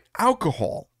license to buy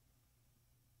alcohol.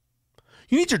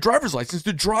 You need your driver's license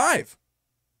to drive.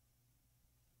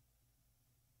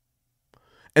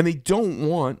 And they don't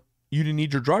want you to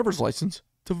need your driver's license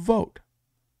to vote.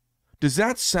 Does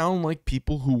that sound like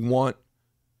people who want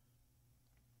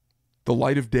the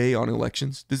light of day on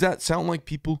elections? Does that sound like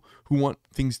people who want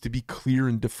things to be clear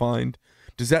and defined?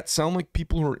 Does that sound like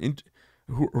people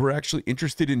who are actually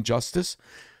interested in justice?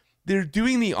 They're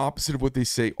doing the opposite of what they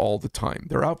say all the time.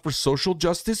 They're out for social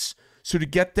justice, so to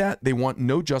get that, they want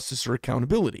no justice or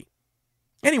accountability.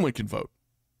 Anyone can vote.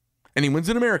 Anyone's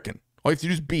an American. All you have to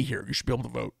do is be here. You should be able to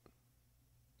vote.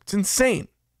 It's insane.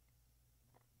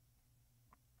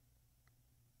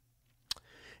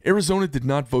 Arizona did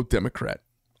not vote Democrat.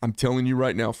 I'm telling you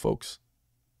right now, folks.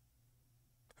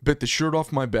 I bet the shirt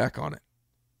off my back on it.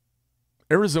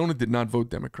 Arizona did not vote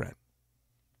Democrat.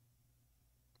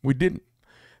 We didn't.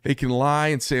 They can lie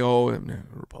and say, oh, the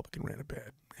Republican ran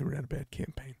a bad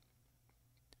campaign.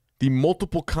 The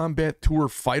multiple combat tour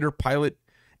fighter pilot,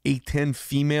 A-10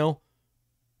 female,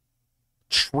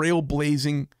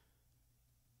 trailblazing,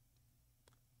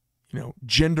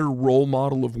 gender role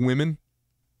model of women,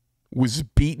 was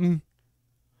beaten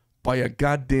by a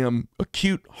goddamn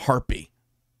acute harpy.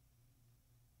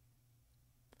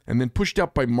 And then pushed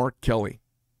out by Mark Kelly,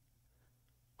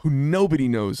 who nobody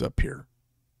knows up here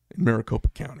in Maricopa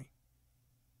County.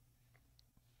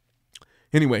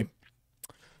 Anyway,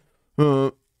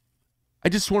 I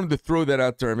just wanted to throw that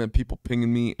out there. I've had people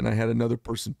pinging me, and I had another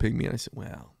person ping me, and I said,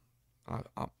 well,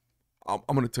 I'm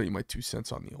going to tell you my 2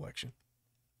 cents on the election.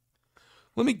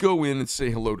 Let me go in and say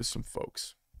hello to some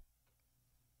folks.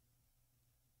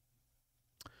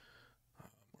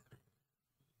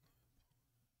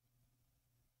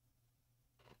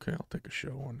 Okay, I'll take a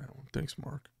show on that one. Thanks,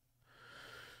 Mark.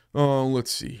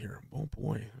 Let's see here. Oh,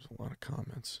 boy, there's a lot of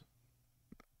comments.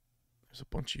 There's a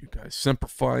bunch of you guys. Semper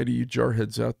Fi to you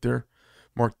jarheads out there.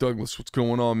 Mark Douglas, what's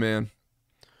going on, man?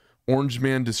 Orange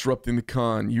Man disrupting the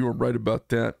con. You are right about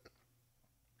that.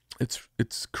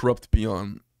 It's corrupt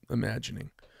beyond imagining.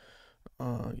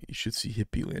 You should see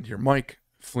Hippie Land here. Mike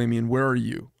Flamian, where are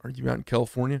you? Are you out in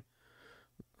California?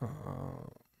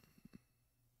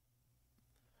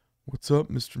 What's up,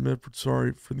 Mr. Medford?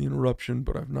 Sorry for the interruption,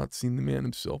 but I've not seen the man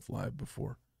himself live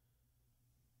before.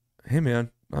 Hey,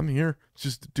 man, I'm here. It's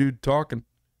just a dude talking.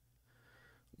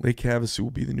 Lake Havasu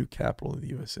will be the new capital of the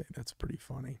USA. That's pretty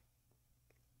funny.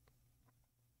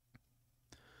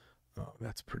 Oh,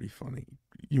 that's pretty funny.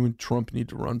 You and Trump need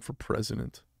to run for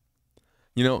president.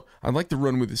 I'd like to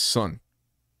run with his son.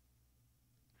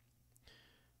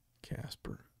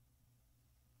 Casper.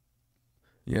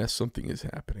 Yeah, something is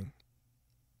happening.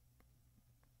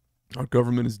 Our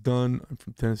government is done. I'm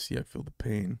from Tennessee. I feel the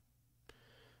pain.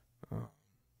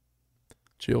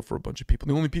 Jail for a bunch of people.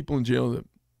 The only people in jail are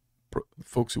the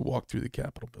folks who walked through the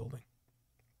Capitol building.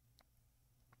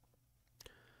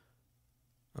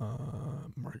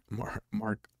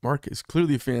 Mark is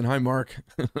clearly a fan. Hi, Mark.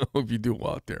 Hope you do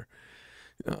well out there.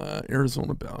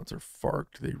 Arizona ballots are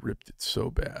farked. They ripped it so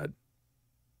bad.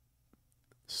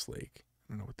 Slake.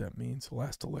 I don't know what that means. The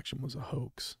last election was a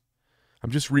hoax.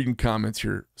 I'm just reading comments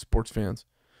here, sports fans.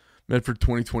 Medford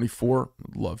 2024.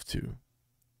 Would love to.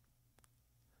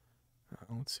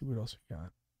 Let's see what else we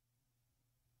got.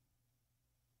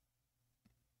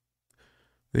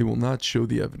 They will not show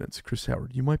the evidence. Chris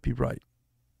Howard, you might be right.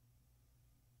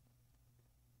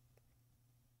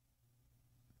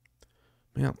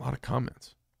 Man, a lot of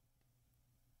comments.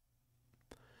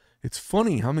 It's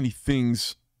funny how many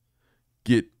things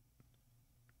get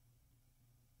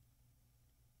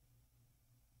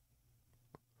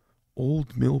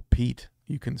Old Mill Pete.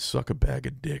 You can suck a bag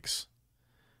of dicks.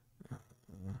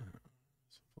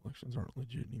 Elections aren't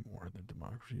legit anymore. The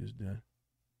democracy is dead.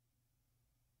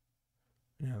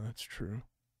 Yeah, that's true.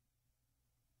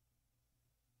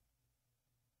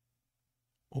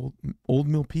 Old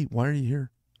Mill Pete, why are you here?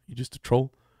 You just a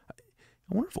troll? I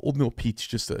wonder if Old Mill Pete's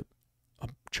just a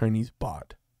Chinese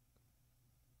bot.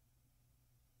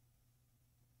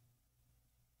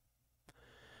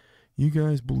 You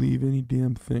guys believe any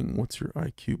damn thing. What's your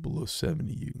IQ below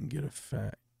 70? You can get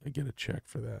a check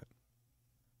for that.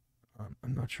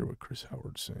 I'm not sure what Chris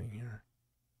Howard's saying here.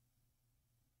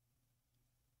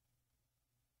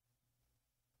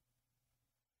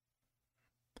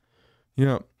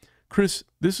 Yeah, Chris,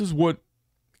 this is what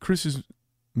Chris is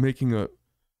making a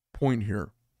point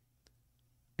here.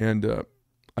 And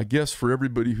I guess for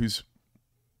everybody who's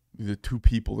the two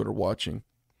people that are watching,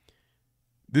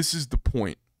 this is the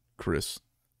point, Chris.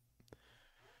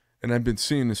 And I've been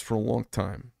saying this for a long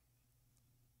time.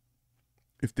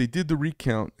 If they did the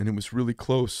recount and it was really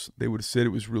close, they would have said it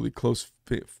was really close,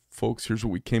 folks. Here's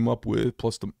what we came up with,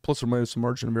 plus or minus the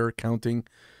margin of error counting,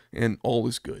 and all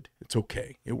is good. It's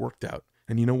okay. It worked out.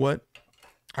 And you know what?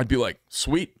 I'd be like,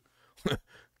 sweet.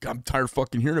 I'm tired of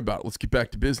fucking hearing about it. Let's get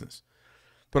back to business.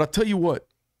 But I'll tell you what,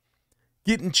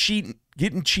 getting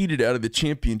cheated out of the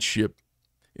championship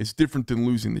is different than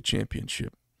losing the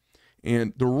championship.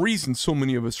 And the reason so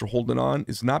many of us are holding on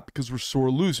is not because we're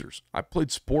sore losers. I played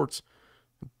sports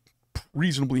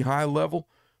reasonably high level,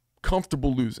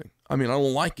 comfortable losing. I mean, I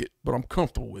don't like it, but I'm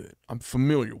comfortable with it. I'm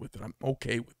familiar with it. I'm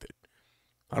okay with it.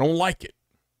 I don't like it.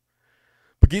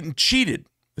 But getting cheated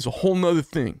is a whole nother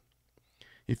thing.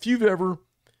 If you've ever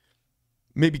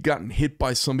maybe gotten hit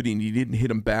by somebody and you didn't hit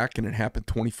them back and it happened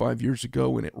 25 years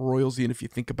ago and it roils you, and if you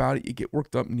think about it, you get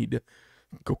worked up and need to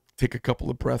go take a couple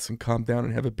of breaths and calm down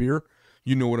and have a beer,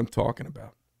 you know what I'm talking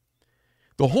about.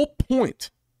 The whole point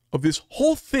of this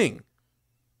whole thing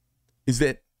is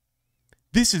that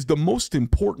this is the most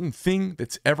important thing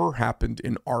that's ever happened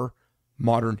in our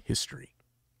modern history.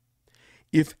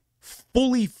 If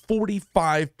fully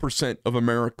 45% of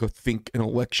America think an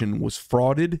election was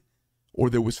frauded, or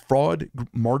there was fraud,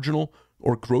 marginal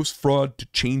or gross fraud to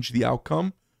change the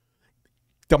outcome,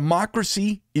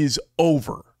 democracy is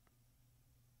over.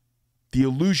 The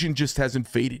illusion just hasn't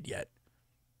faded yet.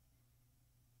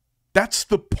 That's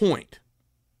the point.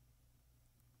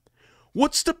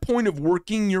 What's the point of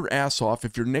working your ass off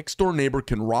if your next door neighbor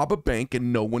can rob a bank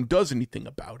and no one does anything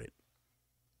about it?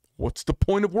 What's the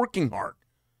point of working hard?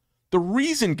 The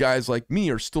reason guys like me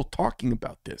are still talking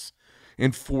about this,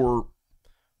 and for,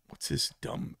 what's this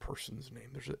dumb person's name?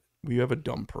 We have a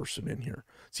dumb person in here.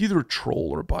 It's either a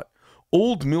troll or a bot.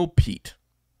 Old Mill Pete.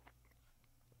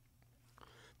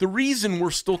 The reason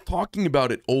we're still talking about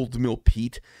it, Old Mill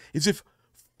Pete, is if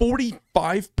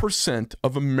 45%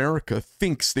 of America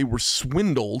thinks they were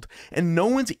swindled and no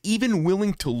one's even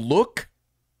willing to look,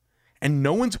 and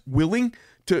no one's willing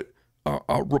to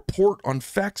report on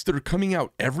facts that are coming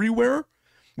out everywhere,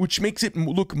 which makes it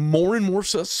look more and more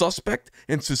suspect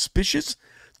and suspicious,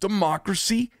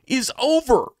 democracy is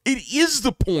over. It is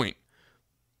the point.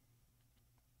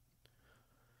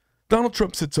 Donald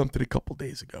Trump said something a couple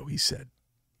days ago. He says,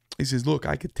 look,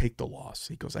 I could take the loss.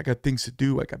 He goes, I got things to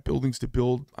do. I got buildings to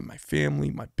build. My family,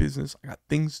 my business. I got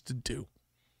things to do.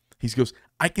 He goes,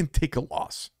 I can take a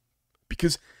loss.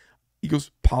 Because, he goes,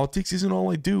 politics isn't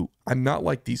all I do. I'm not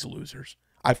like these losers.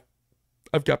 I've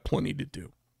got plenty to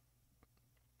do.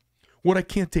 What I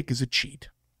can't take is a cheat.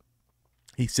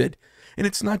 He said, and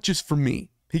it's not just for me.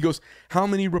 He goes, how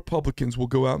many Republicans will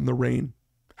go out in the rain?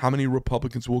 How many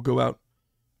Republicans will go out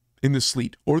in the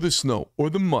sleet or the snow or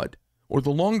the mud or the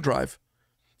long drive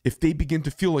if they begin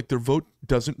to feel like their vote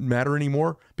doesn't matter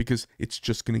anymore because it's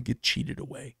just going to get cheated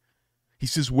away. He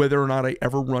says, whether or not I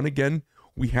ever run again,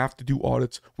 we have to do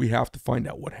audits. We have to find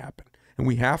out what happened. And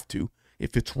we have to,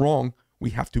 if it's wrong,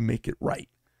 we have to make it right.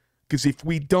 Because if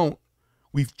we don't,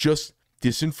 we've just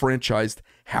disenfranchised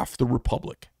half the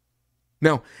republic.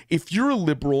 Now, if you're a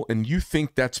liberal and you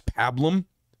think that's pablum,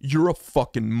 you're a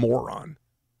fucking moron.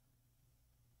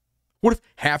 What if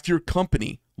half your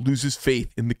company loses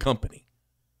faith in the company?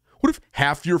 What if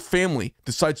half your family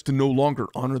decides to no longer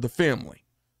honor the family?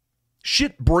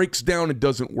 Shit breaks down and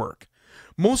doesn't work.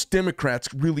 Most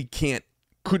Democrats really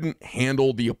couldn't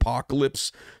handle the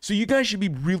apocalypse, so you guys should be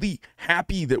really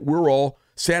happy that we're all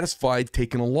satisfied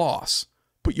taking a loss.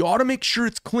 But you ought to make sure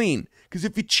it's clean, because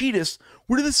if you cheat us,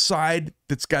 we're to the side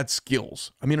that's got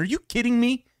skills. I mean, are you kidding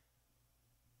me?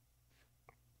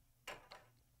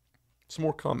 Some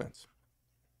more comments.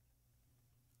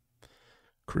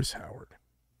 Chris Howard.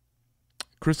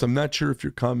 Chris, I'm not sure if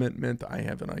your comment meant I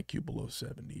have an IQ below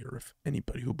 70 or if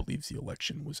anybody who believes the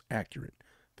election was accurate,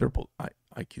 their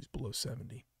IQ's below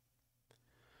 70.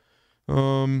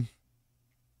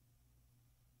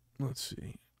 Let's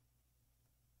see.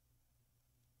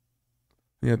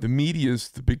 Yeah, the media is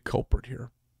the big culprit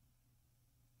here.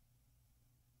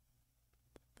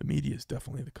 The media is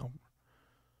definitely the culprit.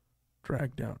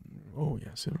 Dragged down. Oh,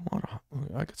 yes.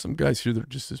 I got some guys here that are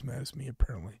just as mad as me,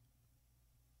 apparently.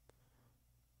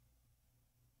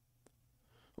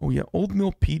 Oh, yeah. Old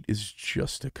Mill Pete is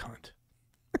just a cunt.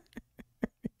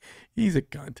 He's a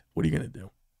cunt. What are you going to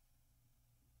do?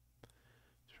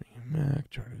 Mac,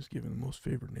 China's given the most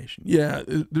favored nation. Yeah,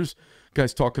 there's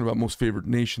guys talking about most favored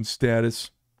nation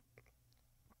status.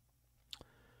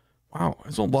 Wow,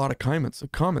 there's a lot of comments.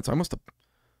 I must have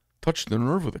touched the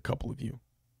nerve with a couple of you.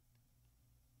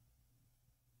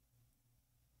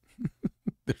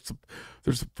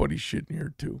 There's some funny shit in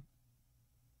here, too.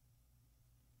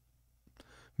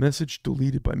 Message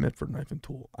deleted by Medford Knife and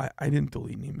Tool. I didn't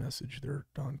delete any message there,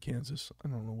 Don, Kansas. I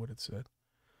don't know what it said.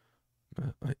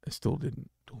 I still didn't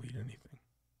delete anything.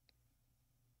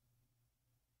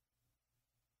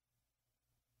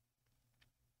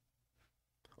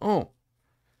 Oh.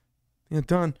 Yeah,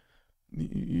 Don,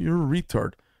 you're a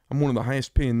retard. I'm one of the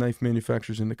highest paying knife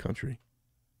manufacturers in the country.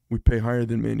 We pay higher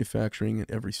than manufacturing in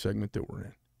every segment that we're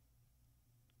in.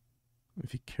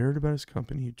 If he cared about his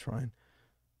company,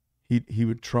 he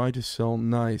would try to sell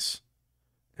nice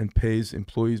and pay his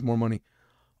employees more money.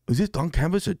 Is this Don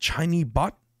Canvas a Chinese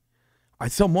bot? I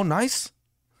sell more nice?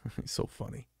 He's so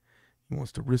funny. He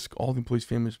wants to risk all the employees'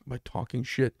 families by talking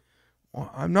shit.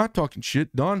 Well, I'm not talking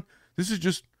shit, Don. This is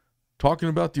just talking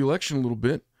about the election a little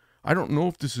bit. I don't know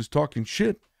if this is talking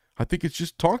shit. I think it's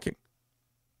just talking.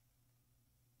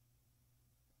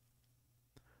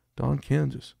 Don,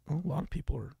 Kansas. Oh, a lot of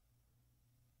people are.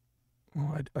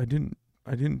 Oh, I didn't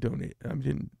donate. I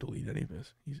didn't delete any of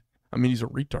this. He's a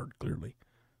retard, clearly.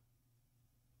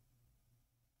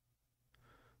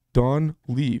 Don,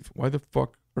 leave. Why the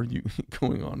fuck are you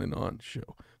going on and on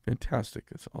show? Fantastic.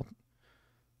 That's all.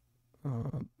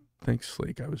 Thanks,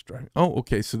 Slake. I was driving. Oh,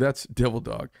 okay. So that's Devil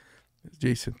Dog.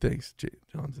 Jason, thanks.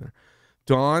 John's there.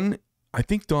 Don, I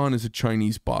think Don is a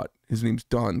Chinese bot. His name's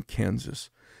Don, Kansas,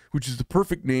 which is the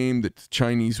perfect name that the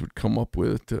Chinese would come up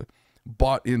with to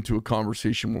bot into a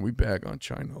conversation when we bag on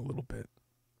China a little bit.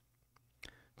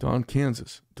 Don,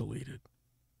 Kansas, deleted.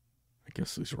 I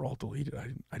guess these are all deleted.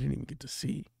 I didn't even get to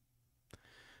see.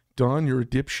 Don, you're a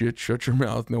dipshit. Shut your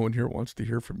mouth. No one here wants to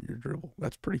hear from your dribble.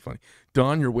 That's pretty funny.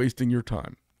 Don, you're wasting your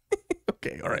time.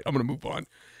 Okay, all right. I'm going to move on.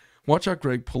 Watch out,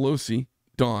 Greg. Pelosi,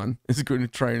 Don, is going to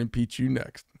try and impeach you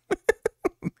next.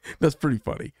 That's pretty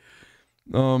funny.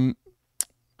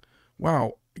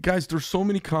 Wow. Guys, there's so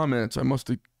many comments. I must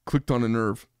have clicked on a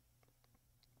nerve.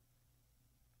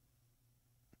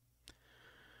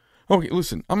 Okay,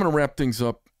 listen. I'm going to wrap things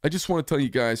up. I just want to tell you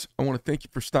guys, I want to thank you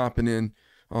for stopping in.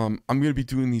 I'm going to be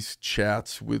doing these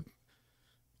chats with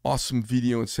awesome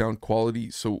video and sound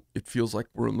quality, so it feels like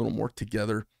we're a little more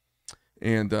together.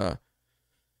 And, Don,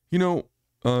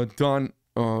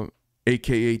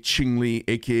 a.k.a. Ching Li,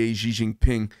 a.k.a. Xi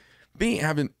Jinping, they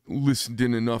haven't listened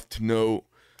in enough to know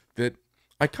that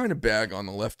I kind of bag on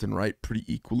the left and right pretty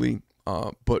equally,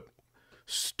 but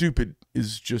stupid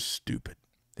is just stupid.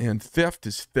 And theft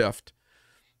is theft.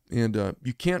 And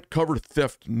you can't cover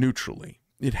theft neutrally.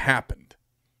 It happened.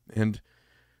 And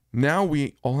now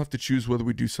we all have to choose whether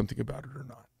we do something about it or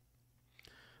not.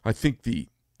 I think the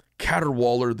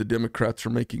caterwauler the Democrats are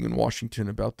making in Washington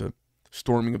about the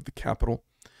storming of the Capitol,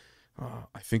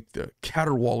 I think the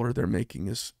caterwauler they're making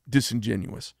is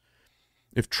disingenuous.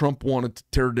 If Trump wanted to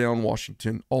tear down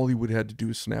Washington, all he would have had to do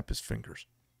is snap his fingers.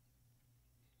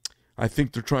 I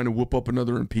think they're trying to whoop up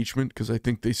another impeachment because I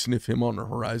think they sniff him on the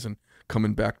horizon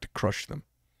coming back to crush them.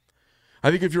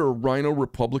 I think if you're a rhino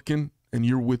Republican and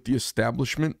you're with the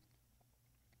establishment,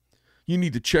 you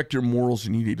need to check your morals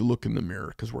and you need to look in the mirror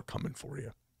because we're coming for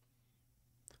you.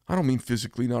 I don't mean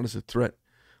physically, not as a threat.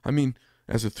 I mean,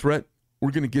 as a threat,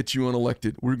 we're going to get you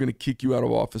unelected. We're going to kick you out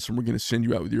of office and we're going to send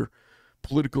you out with your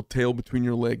political tail between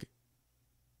your leg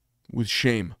with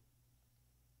shame.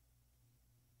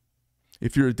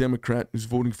 If you're a Democrat who's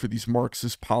voting for these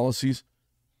Marxist policies,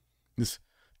 this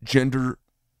gender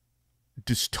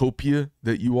dystopia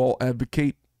that you all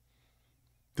advocate,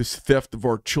 this theft of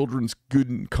our children's good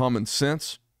and common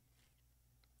sense,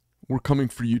 we're coming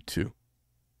for you too.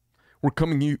 We're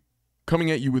coming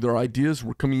at you with our ideas,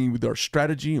 we're coming at you with our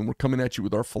strategy, and we're coming at you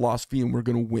with our philosophy, and we're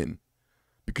going to win.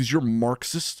 Because your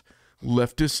Marxist,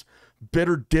 leftist,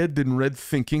 better dead than red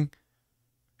thinking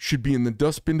should be in the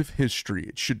dustbin of history.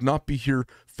 It should not be here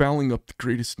fouling up the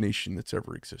greatest nation that's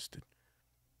ever existed.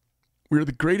 We are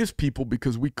the greatest people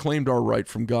because we claimed our right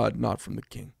from God, not from the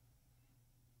king.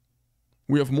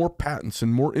 We have more patents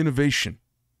and more innovation,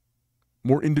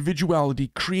 more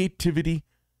individuality, creativity,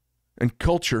 and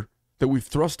culture that we've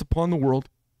thrust upon the world,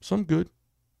 some good,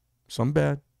 some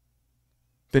bad,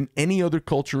 than any other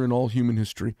culture in all human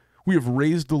history. We have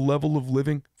raised the level of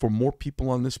living for more people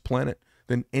on this planet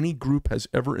than any group has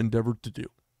ever endeavored to do.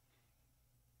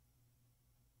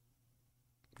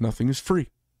 Nothing is free.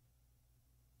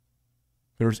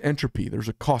 There's entropy. There's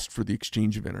a cost for the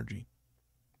exchange of energy.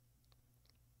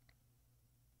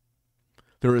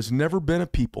 There has never been a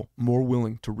people more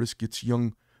willing to risk its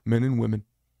young men and women,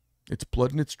 its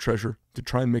blood and its treasure, to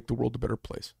try and make the world a better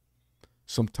place.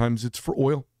 Sometimes it's for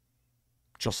oil,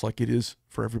 just like it is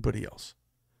for everybody else.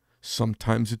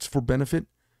 Sometimes it's for benefit,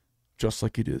 just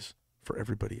like it is for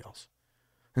everybody else.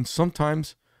 And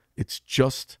sometimes it's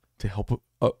just to help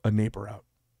a neighbor out.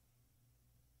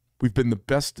 We've been the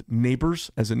best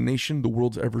neighbors as a nation the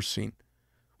world's ever seen.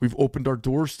 We've opened our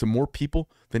doors to more people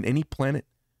than any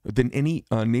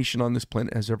nation on this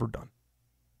planet has ever done.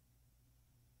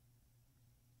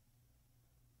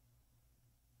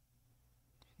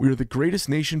 We are the greatest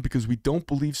nation because we don't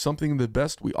believe something the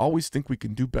best. We always think we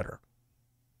can do better.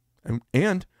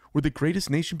 And we're the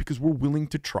greatest nation because we're willing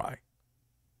to try.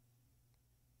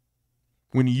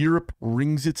 When Europe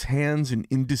wrings its hands in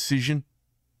indecision,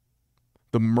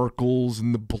 the Merkels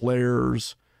and the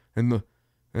Blairs and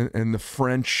the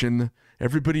French and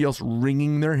everybody else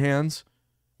wringing their hands,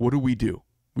 what do?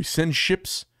 We send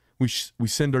ships, we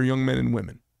send our young men and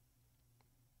women.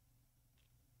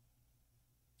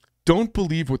 Don't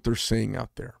believe what they're saying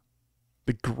out there.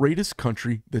 The greatest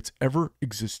country that's ever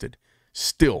existed,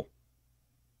 still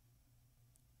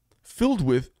filled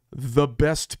with the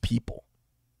best people.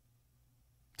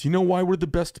 Do you know why we're the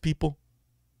best people?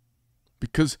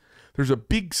 Because there's a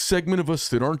big segment of us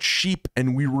that aren't sheep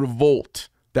and we revolt.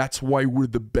 That's why we're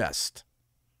the best.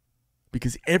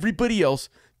 Because everybody else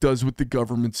does what the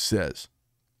government says.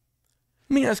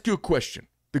 Let me ask you a question.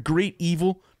 The great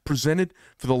evil presented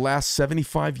for the last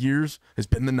 75 years has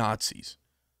been the Nazis.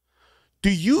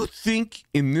 Do you think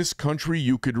in this country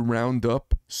you could round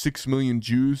up 6 million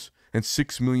Jews and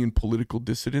 6 million political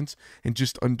dissidents and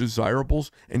just undesirables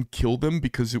and kill them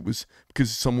because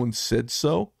someone said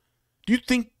so? Do you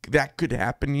think that could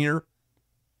happen here?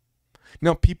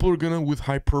 Now, people are going to, with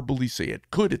hyperbole, say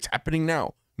it could. It's happening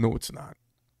now. No, it's not.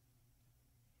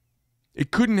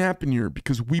 It couldn't happen here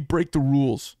because we break the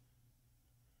rules.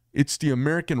 It's the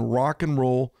American rock and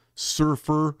roll,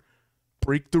 surfer,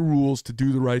 break the rules to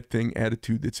do the right thing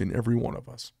attitude that's in every one of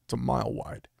us. It's a mile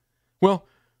wide. Well,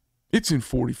 it's in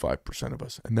 45% of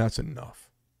us, and that's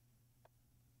enough.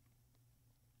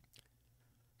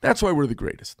 That's why we're the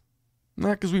greatest.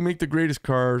 Not because we make the greatest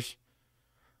cars.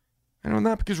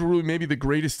 Not because we're really maybe the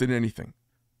greatest at anything.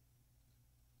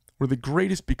 We're the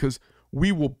greatest because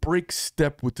we will break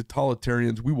step with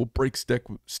totalitarians. We will break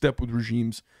step with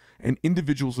regimes and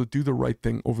individuals that do the right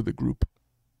thing over the group.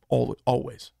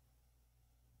 Always.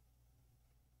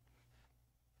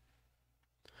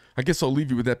 I guess I'll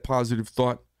leave you with that positive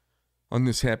thought on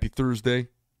this happy Thursday.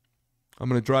 I'm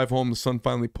going to drive home. The sun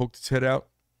finally poked its head out.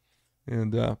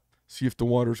 And see if the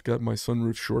water's got my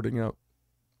sunroof shorting out.